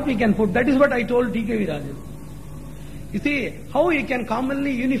 What we can put, that is what I told T.K. Virajan. You see, how we can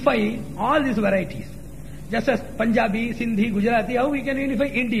commonly unify all these varieties. Just as Punjabi, Sindhi, Gujarati, how we can unify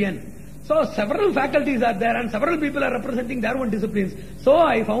Indian. So several faculties are there and several people are representing their own disciplines. So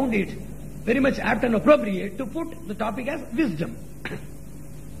I found it very much apt and appropriate to put the topic as wisdom.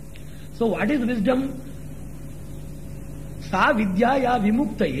 So what is wisdom? Sa vidya ya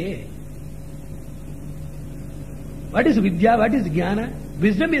vimuktaye. What is vidya? What is jnana?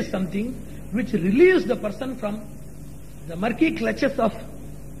 Wisdom is something which relieves the person from the murky clutches of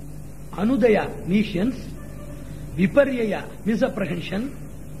anudaya, nescience, viparyaya, misapprehension,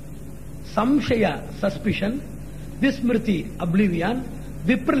 samshaya, suspicion, vismriti, oblivion,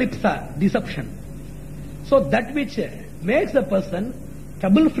 vipralipsa, deception. So that which makes the person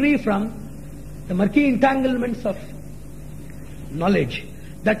trouble-free from the murky entanglements of knowledge,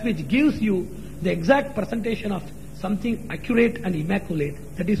 that which gives you the exact presentation of something accurate and immaculate,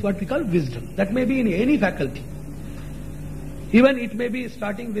 that is what we call wisdom. That may be in any faculty. Even it may be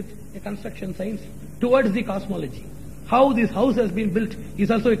starting with a construction science towards the cosmology. How this house has been built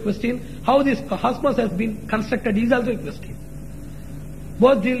is also a question. How this cosmos has been constructed is also a question.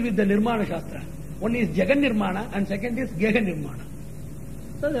 Both deal with the Nirmana Shastra. One is Jagan Nirmana and second is Geha Nirmana.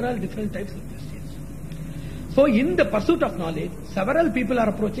 So there are different types of questions. So in the pursuit of knowledge, several people are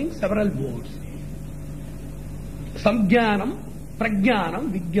approaching several modes. Samjnanam,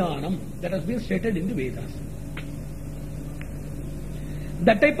 Prajnanam, Vijnanam. That has been stated in the Vedas.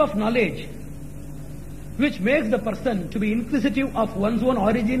 That type of knowledge which makes the person to be inquisitive of one's own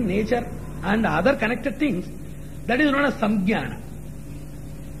origin, nature and other connected things, that is known as samjnana.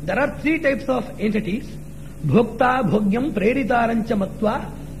 There are three types of entities. Bhokta, bhogyam, preritarancha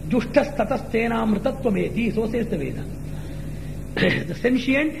matva, jushtas tatastena mritatvameti. So says the Veda. The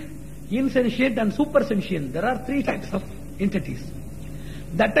sentient, insentient and supersentient. There are three types of entities.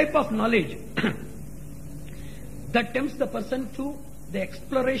 That type of knowledge that tempts the person to the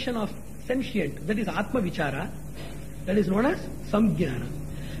exploration of sentient, that is Atma Vichara, that is known as Samjnana.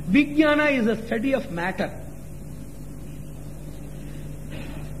 Vijnana is a study of matter.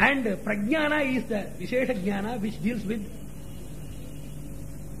 And Prajnana is the Vishesha Jnana which deals with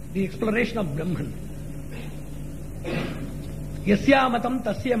the exploration of Brahman. Yasya matam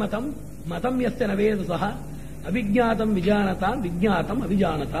tasya matam, matam yasya navedasaha, avijñātam vijānatam, vijñātam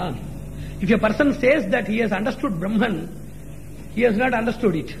avijānatam. If a person says that he has understood Brahman, he has not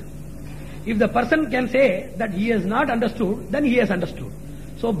understood it. If the person can say that he has not understood, then he has understood.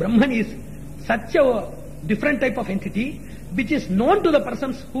 So Brahman is such a different type of entity which is known to the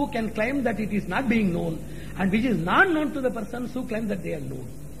persons who can claim that it is not being known, and which is not known to the persons who claim that they are known.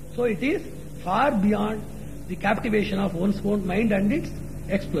 So it is far beyond the captivation of one's own mind and its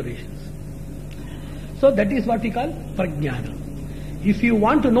explorations. So that is what we call prajnana. If you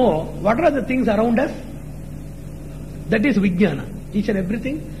want to know what are the things around us, that is vijnana. Each and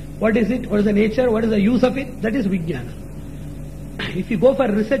everything. What is it? What is the nature? What is the use of it? That is vijnana. If you go for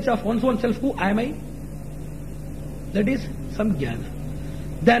research of one's own self, who am I? That is samjnana.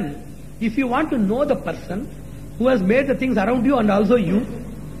 Then, if you want to know the person who has made the things around you and also you,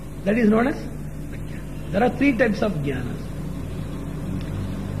 that is known as vijnana. There are three types of jnanas.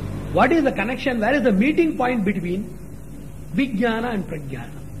 What is the connection? Where is the meeting point between vijnana and prajnana?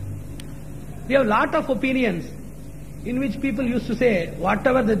 We have lot of opinions in which people used to say,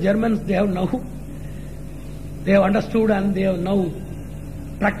 whatever the Germans they have now, they have understood and they have now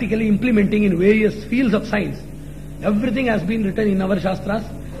practically implementing in various fields of science. Everything has been written in our Shastras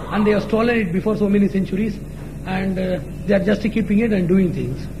and they have stolen it before so many centuries and they are just keeping it and doing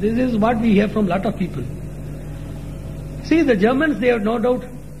things. This is what we hear from lot of people. See, the Germans, they have no doubt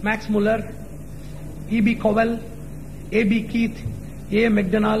Max Muller, E.B. Cowell, A.B. Keith, A.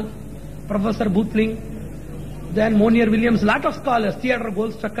 McDonald, Professor Boothling, then Monier Williams, lot of scholars, Theodore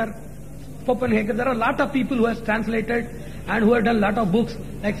Goldstucker, Poppenhagen. There are a lot of people who have translated and who have done a lot of books,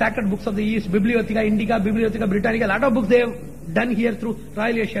 like Sacred Books of the East, Bibliotheca Indica, Bibliotheca Britannica. A lot of books they have done here through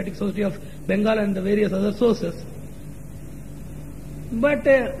Royal Asiatic Society of Bengal and the various other sources. But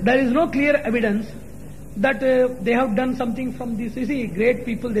there is no clear evidence that they have done something from this. You see, great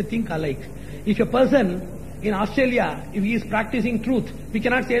people, they think alike. If a person in Australia, if he is practicing truth, we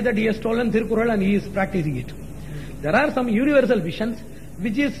cannot say that he has stolen Thirukural and he is practicing it. There are some universal visions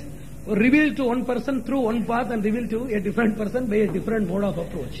which is revealed to one person through one path and revealed to a different person by a different mode of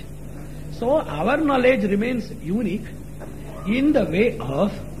approach. So our knowledge remains unique in the way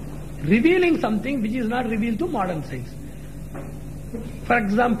of revealing something which is not revealed to modern science. For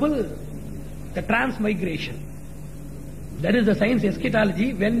example, the transmigration. That is the science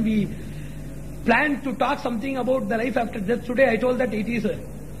eschatology. When we plan to talk something about the life after death, today I told that it is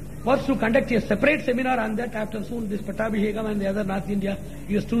was to conduct a separate seminar on that after soon this Pattabhishekam and the other North India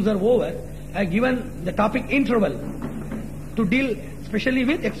US tours are over. I have given the topic interval to deal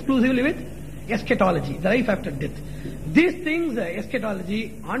exclusively with eschatology, the life after death. These things,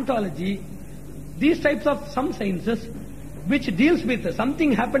 eschatology, ontology, these types of some sciences which deals with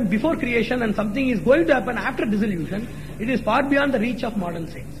something happened before creation and something is going to happen after dissolution, it is far beyond the reach of modern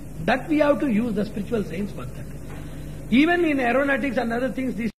science. That we have to use the spiritual science for that. Even in aeronautics and other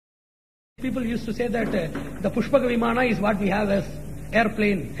things, these people used to say that the Pushpaka Vimana is what we have as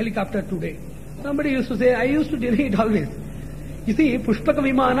airplane, helicopter today. Somebody used to say, I used to deny it always. You see, Pushpaka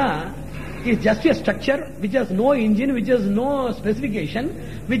Vimana is just a structure which has no engine, which has no specification,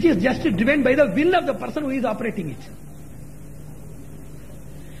 which is just driven by the will of the person who is operating it.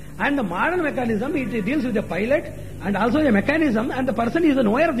 And the modern mechanism, it deals with the pilot and also a mechanism, and the person is the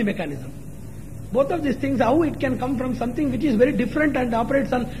knower of the mechanism. Both of these things, how it can come from something which is very different and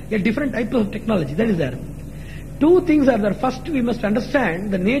operates on a different type of technology, that is there. Two things are there. First, we must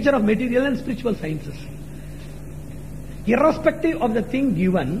understand the nature of material and spiritual sciences. Irrespective of the thing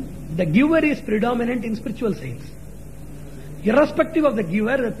given, the giver is predominant in spiritual science. Irrespective of the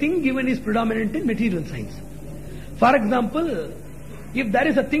giver, the thing given is predominant in material science. For example, if there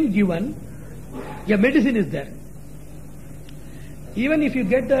is a thing given, a medicine is there. Even if you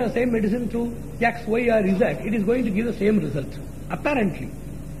get the same medicine through X, Y or Z, it is going to give the same result, apparently.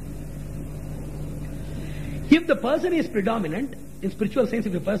 If the person is predominant in spiritual science,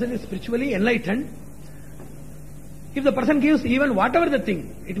 if the person is spiritually enlightened, if the person gives even whatever the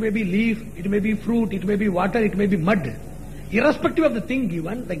thing, it may be leaf, it may be fruit, it may be water, it may be mud, irrespective of the thing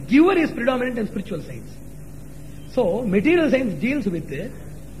given, the giver is predominant in spiritual science. So, material science deals with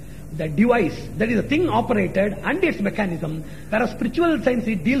the device, that is the thing operated and its mechanism, whereas spiritual science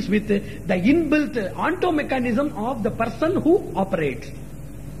it deals with the inbuilt onto mechanism of the person who operates.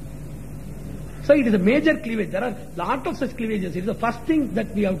 So it is a major cleavage. There are lot of such cleavages. It is the first thing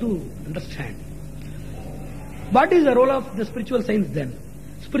that we have to understand. What is the role of the spiritual science then?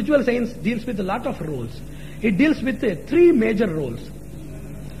 Spiritual science deals with a lot of roles. It deals with three major roles.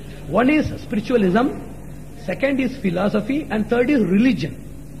 One is spiritualism, second is philosophy, and third is religion.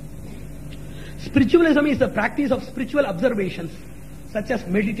 Spiritualism is the practice of spiritual observations such as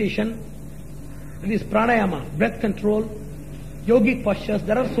meditation, that is pranayama, breath control, yogic postures.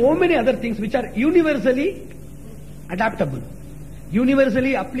 There are so many other things which are universally adaptable,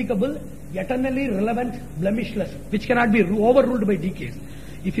 universally applicable, eternally relevant, blemishless, which cannot be overruled by decades.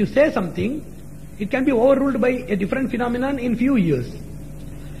 If you say something, it can be overruled by a different phenomenon in few years.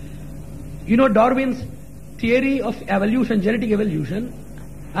 You know Darwin's theory of evolution, genetic evolution,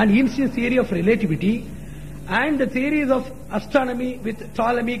 and Einstein's theory of relativity, and the theories of astronomy with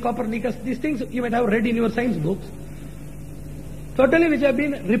Ptolemy, Copernicus, these things you might have read in your science books, totally which have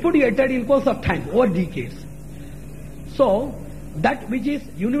been repudiated in course of time, over decades. So, that which is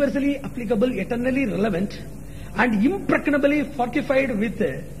universally applicable, eternally relevant, and impregnably fortified with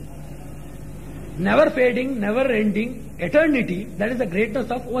never fading, never ending eternity, that is the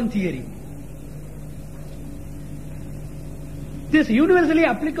greatness of one theory. This universally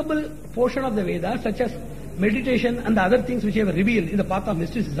applicable portion of the Vedas, such as meditation and the other things which have revealed in the path of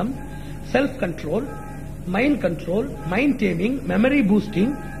mysticism, self-control, mind taming, memory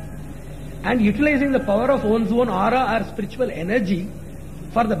boosting, and utilizing the power of one's own aura or spiritual energy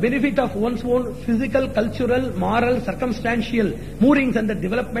for the benefit of one's own physical, cultural, moral, circumstantial moorings and the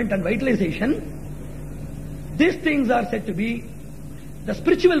development and vitalization, these things are said to be the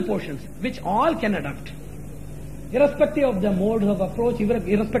spiritual portions which all can adopt, irrespective of the modes of approach,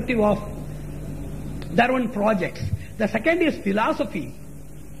 irrespective of their own projects. The second is philosophy,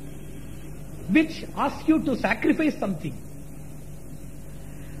 which asks you to sacrifice something.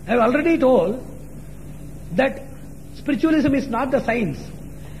 I have already told that spiritualism is not the science.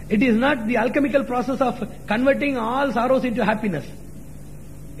 It is not the alchemical process of converting all sorrows into happiness.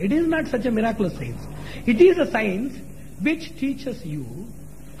 It is not such a miraculous science. It is a science which teaches you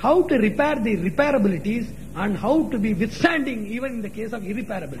how to repair the repairabilities and how to be withstanding even in the case of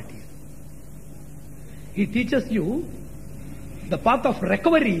irreparabilities. It teaches you the path of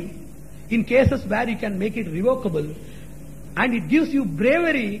recovery in cases where you can make it revocable, and it gives you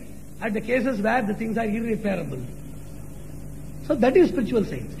bravery at the cases where the things are irreparable. So that is spiritual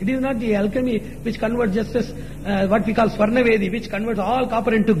science. It is not the alchemy which converts just as what we call Swarnavedi, which converts all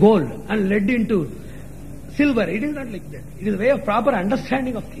copper into gold and lead into silver. It is not like that. It is a way of proper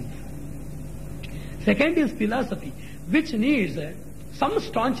understanding of things. Second is philosophy, which needs some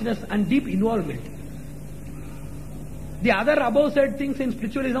staunchness and deep involvement. The other above said things in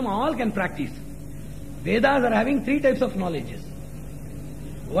spiritualism all can practice. Vedas are having three types of knowledges.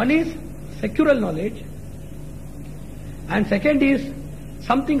 One is secular knowledge, and second is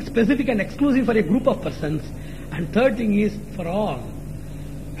something specific and exclusive for a group of persons, and third thing is for all.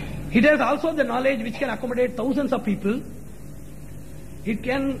 It has also the knowledge which can accommodate thousands of people. It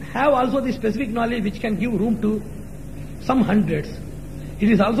can have also the specific knowledge which can give room to some hundreds. It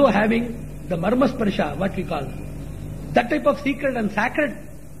is also having the marmasparsha, what we call, that type of secret and sacred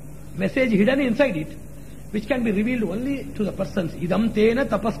message hidden inside it, which can be revealed only to the persons. Idam tena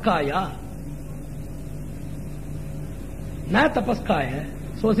tapaskaya. Na tapaskaya,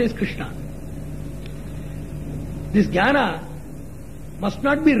 so says Krishna. This jnana must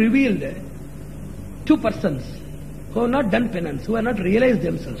not be revealed to persons who have not done penance, who have not realized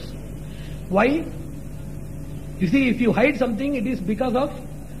themselves. Why? You see, if you hide something, it is because of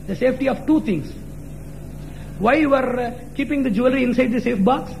the safety of two things. Why you are keeping the jewelry inside the safe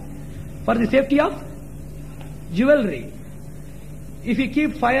box? For the safety of jewelry. If you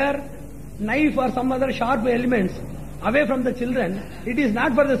keep fire, knife or some other sharp elements away from the children, it is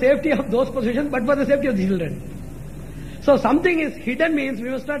not for the safety of those possessions, but for the safety of the children. So something is hidden means we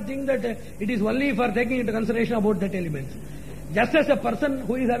must not think that it is only for taking into consideration about that elements. Just as a person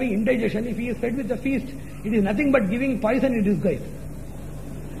who is having indigestion, if he is fed with a feast, it is nothing but giving poison in disguise.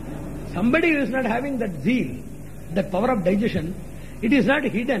 Somebody who is not having that zeal, that power of digestion, it is not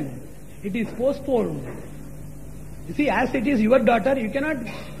hidden, it is postponed. You see, as it is your daughter, you cannot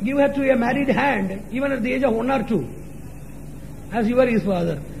give her to a married hand, even at the age of 1 or 2, as you are his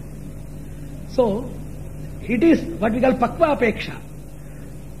father. So, it is what we call pakva apeksha.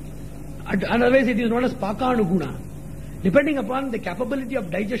 Otherwise it is known as pakanuguna. Depending upon the capability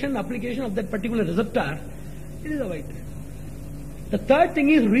of digestion, application of that particular receptor, it is a white. The third thing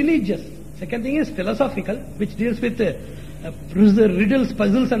is religious. Second thing is philosophical, which deals with riddles,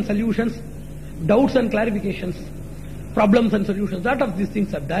 puzzles and solutions, doubts and clarifications, problems and solutions. Lot of these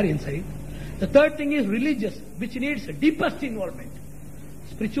things are there inside. The third thing is religious, which needs deepest involvement.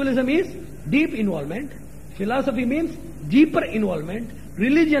 Spiritualism is deep involvement. Philosophy means deeper involvement.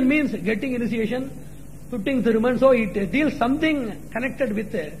 Religion means getting initiation, putting ceremony. So it deals something connected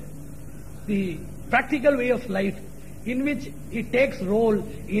with the practical way of life, in which it takes role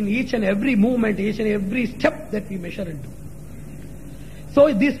in each and every movement, each and every step that we measure into.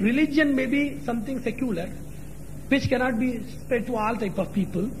 So this religion may be something secular, which cannot be spread to all type of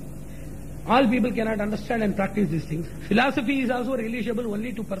people. All people cannot understand and practice these things. Philosophy is also relatable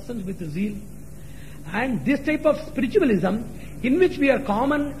only to persons with zeal. And this type of spiritualism, in which we are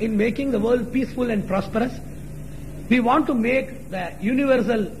common in making the world peaceful and prosperous, we want to make the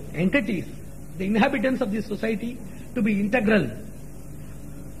universal entities, the inhabitants of this society, to be integral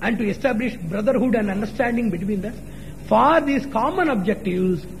and to establish brotherhood and understanding between us. For these common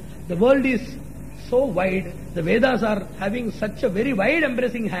objectives, the world is so wide, the Vedas are having such a very wide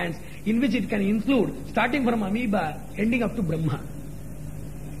embracing hands in which it can include, starting from amoeba, ending up to Brahma.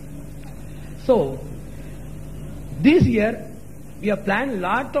 So, this year, we have planned a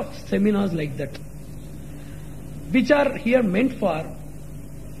lot of seminars like that, which are here meant for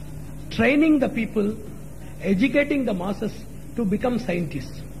training the people, educating the masses to become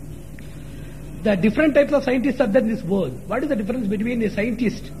scientists. The different types of scientists are there in this world. What is the difference between a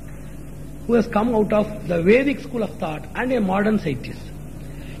scientist who has come out of the Vedic school of thought and a modern scientist?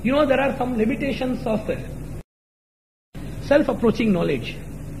 You know, there are some limitations of self-approaching knowledge.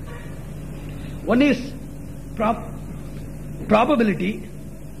 One is probability.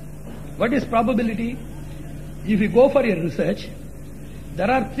 What is probability? If you go for a research, there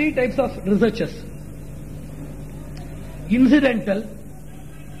are three types of researches. Incidental,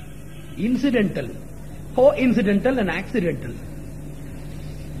 coincidental and accidental.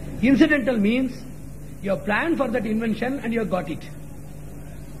 Incidental means you have planned for that invention and you have got it.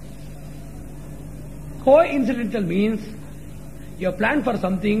 Coincidental means you have planned for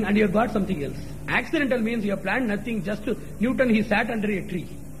something and you have got something else. Accidental means you have planned nothing, just Newton he sat under a tree.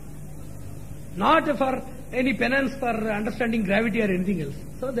 Not for any penance for understanding gravity or anything else.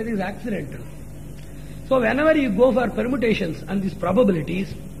 So that is accidental. So whenever you go for permutations and these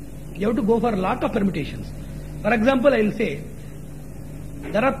probabilities, you have to go for a lot of permutations. For example, I will say,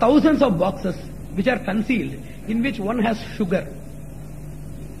 there are thousands of boxes which are concealed in which one has sugar.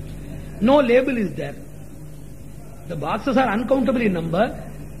 No label is there. The boxes are uncountable in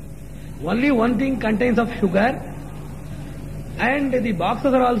number. Only one thing contains of sugar, and the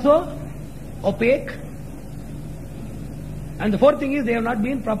boxes are also opaque. And the fourth thing is they have not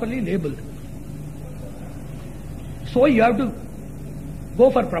been properly labeled. So you have to go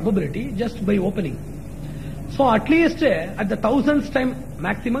for probability just by opening. So at least at the thousandth time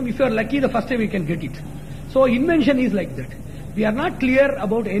maximum, if you are lucky, the first time you can get it. So invention is like that. We are not clear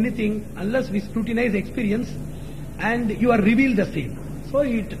about anything unless we scrutinize experience and you are revealed the same. So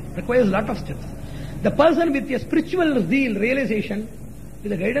it requires a lot of steps. The person with a spiritual zeal, realization,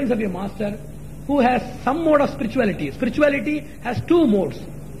 with the guidance of a master, who has some mode of spirituality. Spirituality has two modes.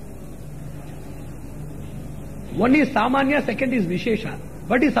 One is Samanya, second is Vishesha.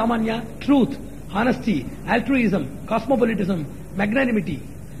 What is Samanya? Truth, honesty, altruism, cosmopolitanism, magnanimity.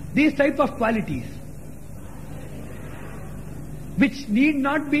 These type of qualities, which need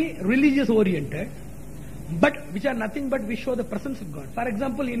not be religious oriented, but which are nothing but we show the presence of God. For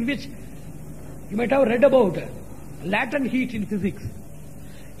example, in which you might have read about latent heat in physics,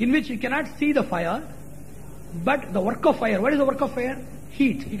 in which you cannot see the fire, but the work of fire. What is the work of fire?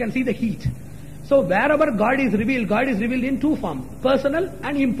 Heat. You can see the heat. So wherever God is revealed in two forms, personal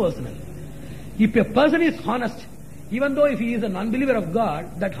and impersonal. If a person is honest, even though if he is a non-believer of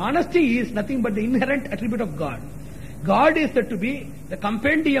God, that honesty is nothing but the inherent attribute of God. God is said to be the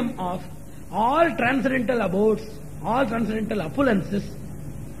compendium of all transcendental abodes, all transcendental opulences,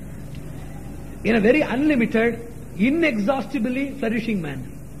 in a very unlimited, inexhaustibly flourishing manner.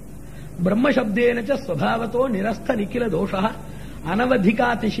 Brahma Shabdena cha svabhavato nirastha nikila doshaha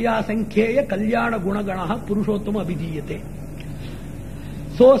anavadhika tishya sankheya kalyana gunaganaha purushottama abhidiyate.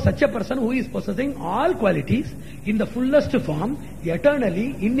 So such a person who is possessing all qualities in the fullest form,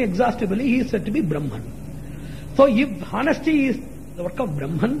 eternally, inexhaustibly, he is said to be Brahman. So if honesty is the work of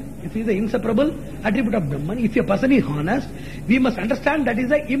Brahman, if he is the inseparable attribute of Brahman, if a person is honest, we must understand that is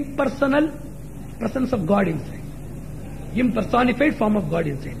the impersonal presence of God inside. Impersonified form of God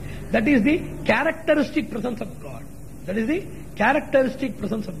inside. That is the characteristic presence of God. That is the characteristic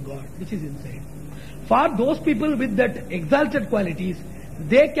presence of God which is inside. For those people with that exalted qualities,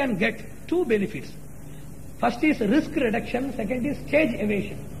 they can get two benefits. First is risk reduction, second is stage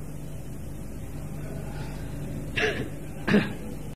evasion.